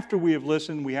hear. After we have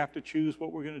listened, we have to choose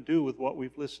what we're going to do with what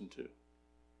we've listened to.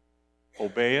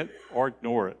 Obey it or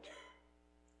ignore it.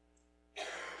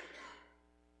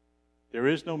 There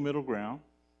is no middle ground.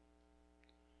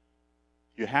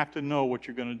 You have to know what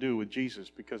you're going to do with Jesus,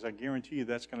 because I guarantee you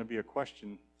that's going to be a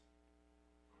question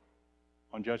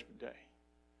on Judgment Day.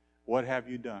 What have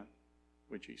you done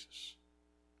with Jesus?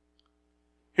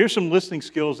 Here's some listening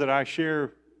skills that I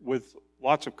share with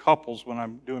lots of couples when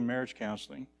I'm doing marriage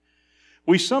counseling.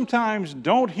 We sometimes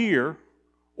don't hear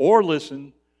or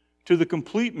listen to the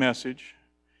complete message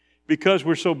because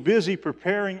we're so busy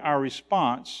preparing our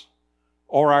response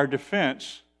or our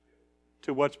defense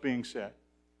to what's being said.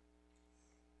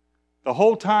 The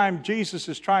whole time Jesus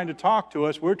is trying to talk to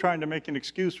us, we're trying to make an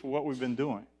excuse for what we've been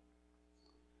doing.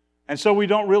 And so we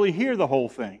don't really hear the whole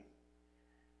thing.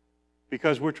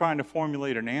 because we're trying to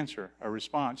formulate an answer, a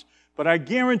response. But I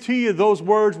guarantee you those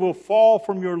words will fall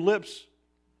from your lips.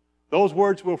 Those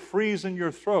words will freeze in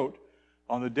your throat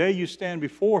on the day you stand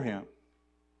before Him.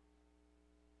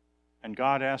 And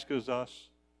God asks us,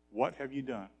 what have you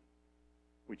done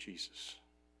with Jesus?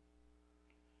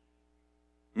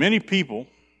 Many people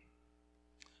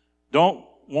don't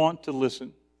want to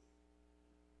listen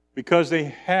because they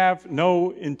have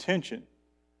no intention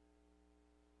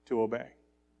to obey.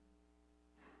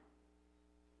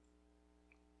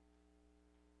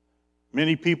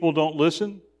 Many people don't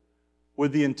listen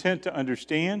with the intent to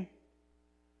understand,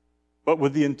 but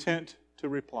with the intent to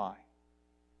reply.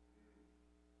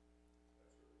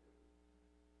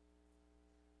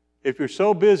 If you're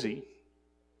so busy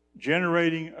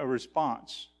generating a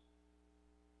response,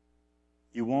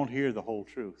 you won't hear the whole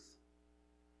truth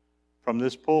from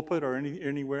this pulpit or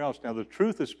anywhere else. Now, the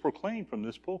truth is proclaimed from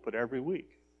this pulpit every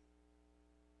week.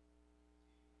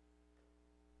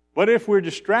 But if we're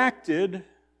distracted,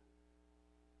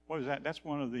 what is that? That's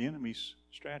one of the enemy's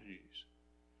strategies.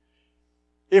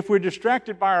 If we're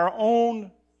distracted by our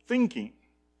own thinking,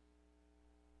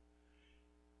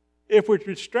 if we're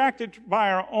distracted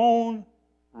by our own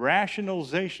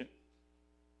rationalization,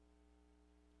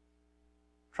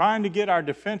 trying to get our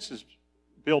defenses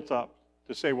built up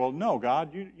to say, well, no,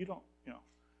 God, you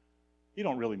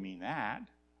don't really mean that.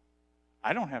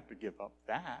 I don't have to give up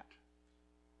that.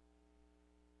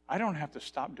 I don't have to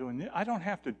stop doing this. I don't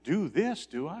have to do this,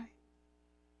 do I?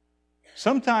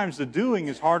 Sometimes the doing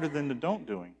is harder than the don't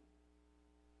doing.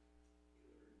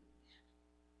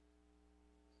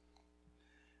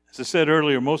 As I said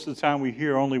earlier, most of the time we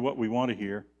hear only what we want to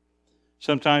hear.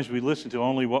 Sometimes we listen to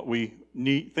only what we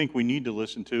think we need to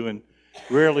listen to, and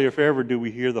rarely, if ever, do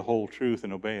we hear the whole truth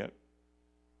and obey it.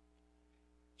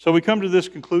 So we come to this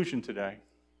conclusion today.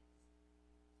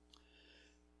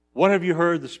 What have you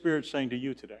heard the Spirit saying to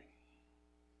you today?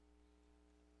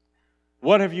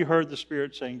 What have you heard the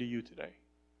Spirit saying to you today?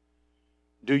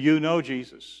 Do you know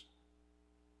Jesus?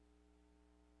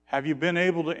 Have you been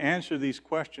able to answer these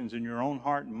questions in your own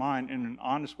heart and mind in an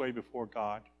honest way before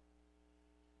God?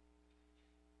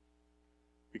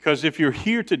 Because if you're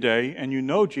here today and you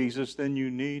know Jesus, then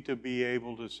you need to be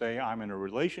able to say, I'm in a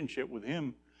relationship with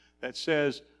Him that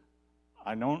says,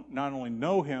 I don't not only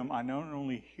know Him, I not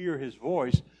only hear His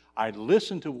voice, I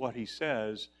listen to what He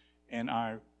says, and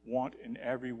I want in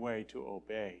every way to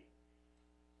obey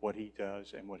what He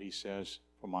does and what He says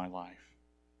for my life.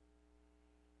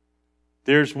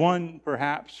 There's one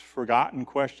perhaps forgotten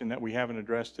question that we haven't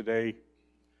addressed today.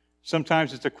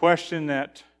 Sometimes it's a question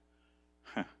that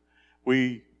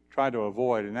we try to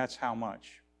avoid, and that's how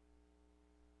much.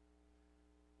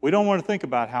 We don't want to think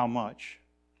about how much.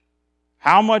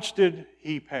 How much did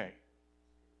He pay?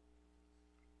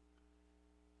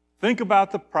 Think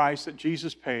about the price that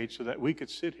Jesus paid so that we could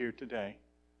sit here today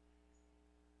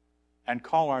and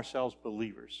call ourselves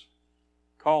believers,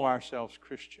 call ourselves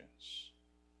Christians.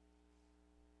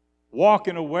 Walk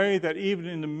in a way that even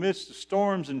in the midst of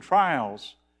storms and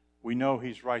trials, we know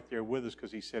He's right there with us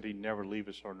because He said He'd never leave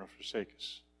us or forsake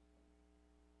us.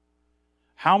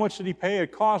 How much did He pay?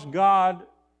 It cost God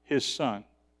His Son.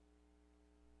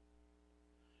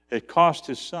 It cost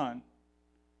His Son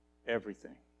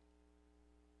everything.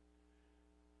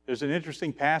 There's an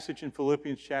interesting passage in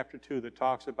Philippians chapter 2 that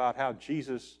talks about how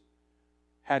Jesus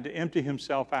had to empty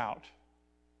Himself out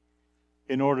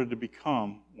in order to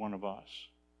become one of us.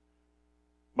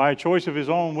 By a choice of His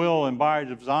own will and by a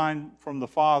design from the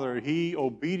Father, He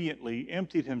obediently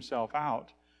emptied Himself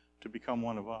out to become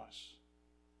one of us.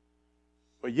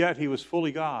 But yet He was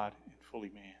fully God and fully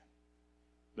man.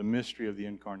 The mystery of the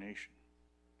incarnation.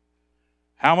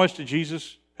 How much did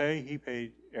Jesus pay? He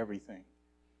paid everything.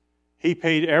 He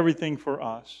paid everything for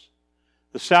us.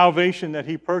 The salvation that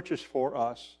He purchased for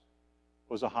us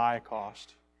was a high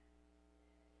cost.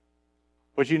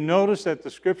 But you notice that the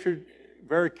Scripture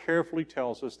very carefully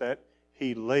tells us that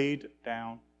He laid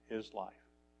down His life.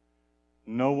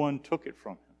 No one took it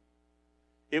from Him.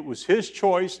 It was His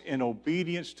choice in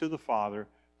obedience to the Father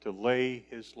to lay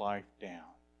His life down.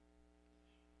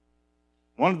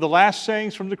 One of the last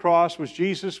sayings from the cross was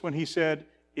Jesus when He said,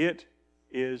 "It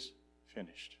is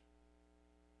finished."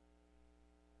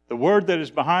 The word that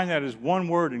is behind that is one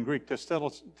word in Greek,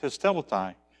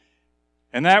 testelestai.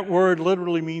 And that word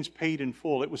literally means paid in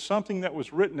full. It was something that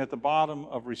was written at the bottom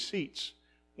of receipts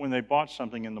when they bought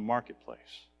something in the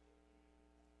marketplace.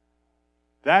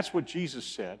 That's what Jesus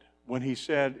said when He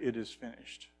said, "It is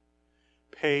finished."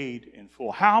 Paid in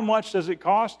full. How much does it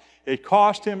cost? It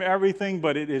cost Him everything,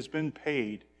 but it has been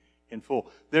paid in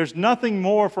full. There's nothing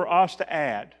more for us to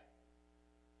add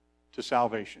to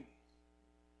salvation.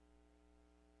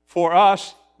 For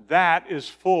us, that is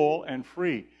full and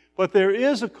free. But there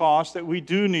is a cost that we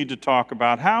do need to talk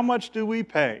about. How much do we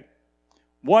pay?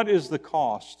 What is the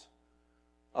cost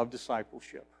of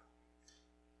discipleship?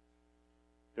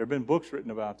 There have been books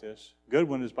written about this. A good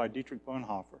one is by Dietrich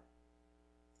Bonhoeffer.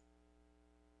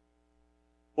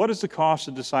 What is the cost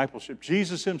of discipleship?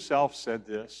 Jesus himself said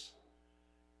this.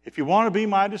 If you want to be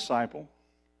my disciple,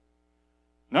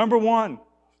 number one,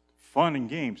 fun and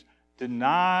games.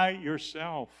 Deny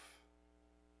yourself.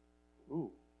 Ooh.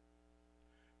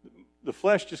 The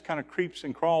flesh just kind of creeps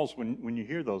and crawls when you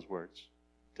hear those words.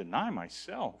 Deny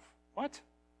myself. What?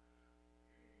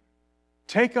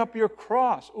 Take up your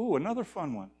cross. Ooh, another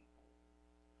fun one.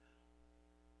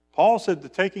 Paul said the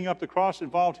taking up the cross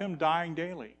involved him dying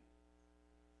daily.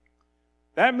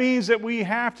 That means that we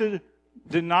have to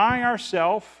deny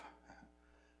ourselves,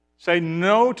 say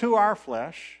no to our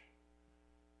flesh,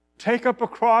 take up a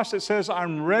cross that says,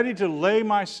 I'm ready to lay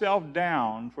myself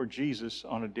down for Jesus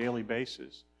on a daily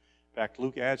basis. In fact,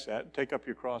 Luke adds that, take up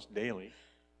your cross daily,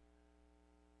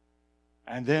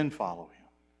 and then follow him.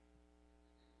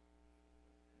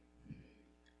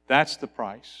 That's the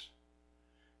price.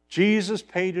 Jesus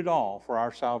paid it all for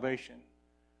our salvation.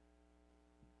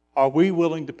 Are we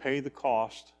willing to pay the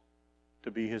cost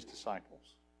to be his disciples?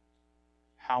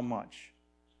 How much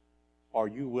are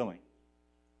you willing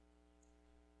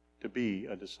to be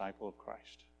a disciple of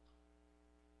Christ?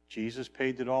 Jesus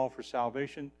paid it all for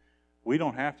salvation. We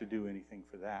don't have to do anything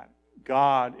for that.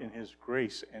 God, in his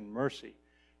grace and mercy,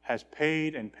 has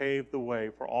paid and paved the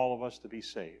way for all of us to be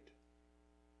saved.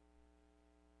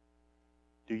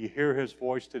 Do you hear his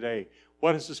voice today?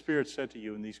 What has the Spirit said to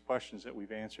you in these questions that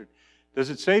we've answered? Does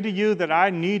it say to you that I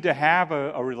need to have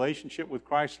a relationship with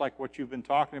Christ like what you've been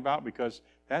talking about? Because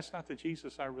that's not the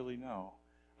Jesus I really know.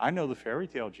 I know the fairy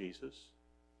tale Jesus,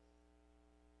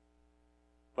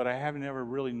 but I haven't ever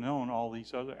really known all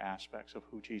these other aspects of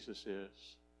who Jesus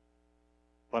is.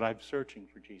 But I'm searching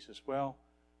for Jesus. Well,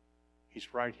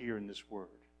 he's right here in this Word.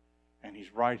 And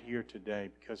he's right here today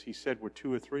because he said where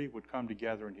two or three would come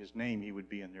together in his name, he would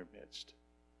be in their midst.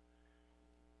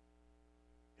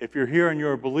 If you're here and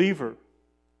you're a believer,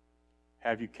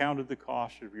 have you counted the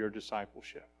cost of your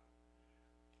discipleship?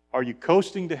 Are you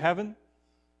coasting to heaven,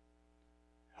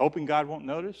 hoping God won't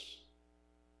notice?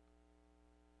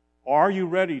 Or are you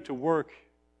ready to work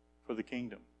for the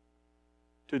kingdom?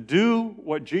 To do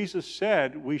what Jesus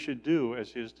said we should do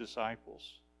as his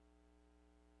disciples?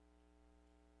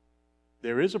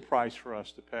 There is a price for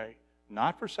us to pay,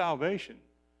 not for salvation,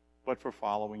 but for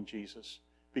following Jesus.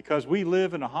 Because we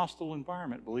live in a hostile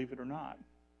environment, believe it or not.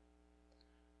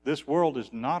 This world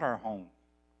is not our home.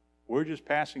 We're just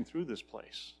passing through this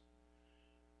place.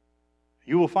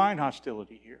 You will find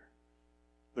hostility here.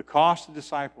 The cost of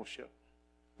discipleship.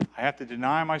 I have to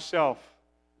deny myself,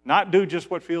 not do just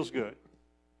what feels good.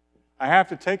 I have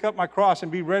to take up my cross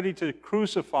and be ready to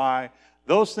crucify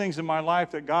those things in my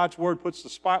life that God's Word puts the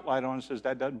spotlight on and says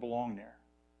that doesn't belong there.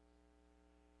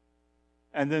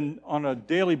 And then on a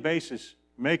daily basis,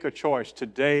 make a choice.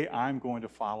 Today I'm going to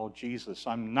follow Jesus.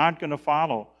 I'm not going to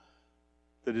follow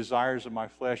the desires of my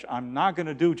flesh. I'm not going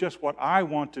to do just what I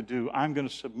want to do. I'm going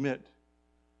to submit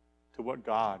to what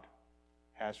God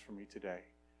has for me today.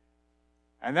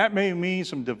 And that may mean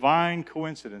some divine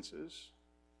coincidences,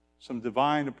 some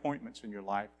divine appointments in your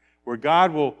life, where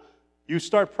God will, you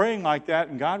start praying like that,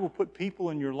 and God will put people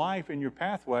in your life, in your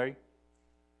pathway,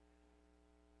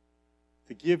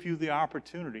 to give you the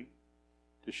opportunity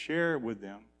to share with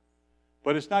them.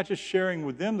 But it's not just sharing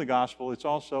with them the gospel, it's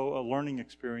also a learning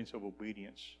experience of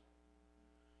obedience.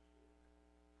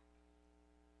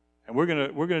 And we're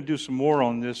going to do some more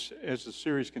on this as the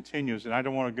series continues, and I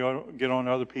don't want to get on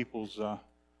other people's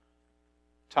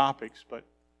topics, but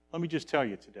let me just tell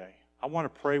you today, I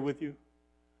want to pray with you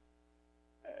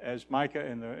as Micah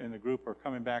and the group are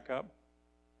coming back up.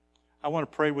 I want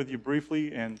to pray with you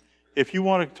briefly, and if you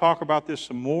want to talk about this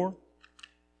some more,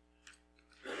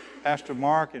 Pastor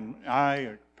Mark and I,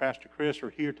 or Pastor Chris, are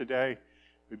here today.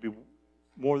 We'd be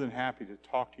more than happy to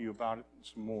talk to you about it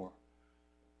some more,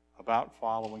 about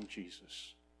following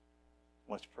Jesus.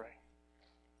 Let's pray.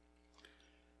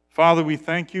 Father, we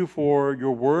thank you for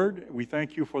your word. We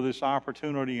thank you for this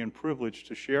opportunity and privilege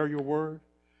to share your word.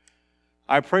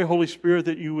 I pray, Holy Spirit,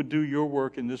 that you would do your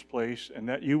work in this place and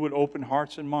that you would open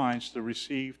hearts and minds to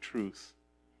receive truth,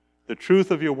 the truth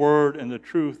of your word and the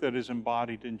truth that is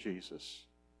embodied in Jesus.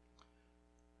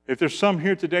 If there's some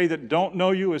here today that don't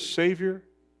know you as Savior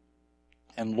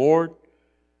and Lord,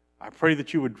 I pray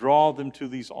that you would draw them to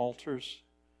these altars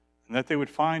and that they would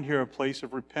find here a place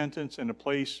of repentance and a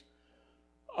place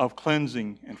of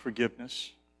cleansing and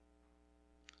forgiveness.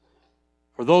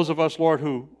 For those of us, Lord,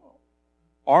 who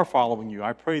are following you,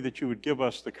 I pray that you would give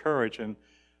us the courage and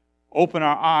open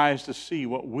our eyes to see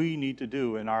what we need to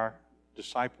do in our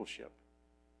discipleship,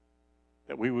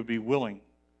 that we would be willing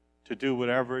to do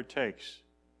whatever it takes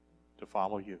to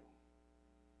follow you.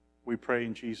 We pray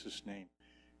in Jesus' name.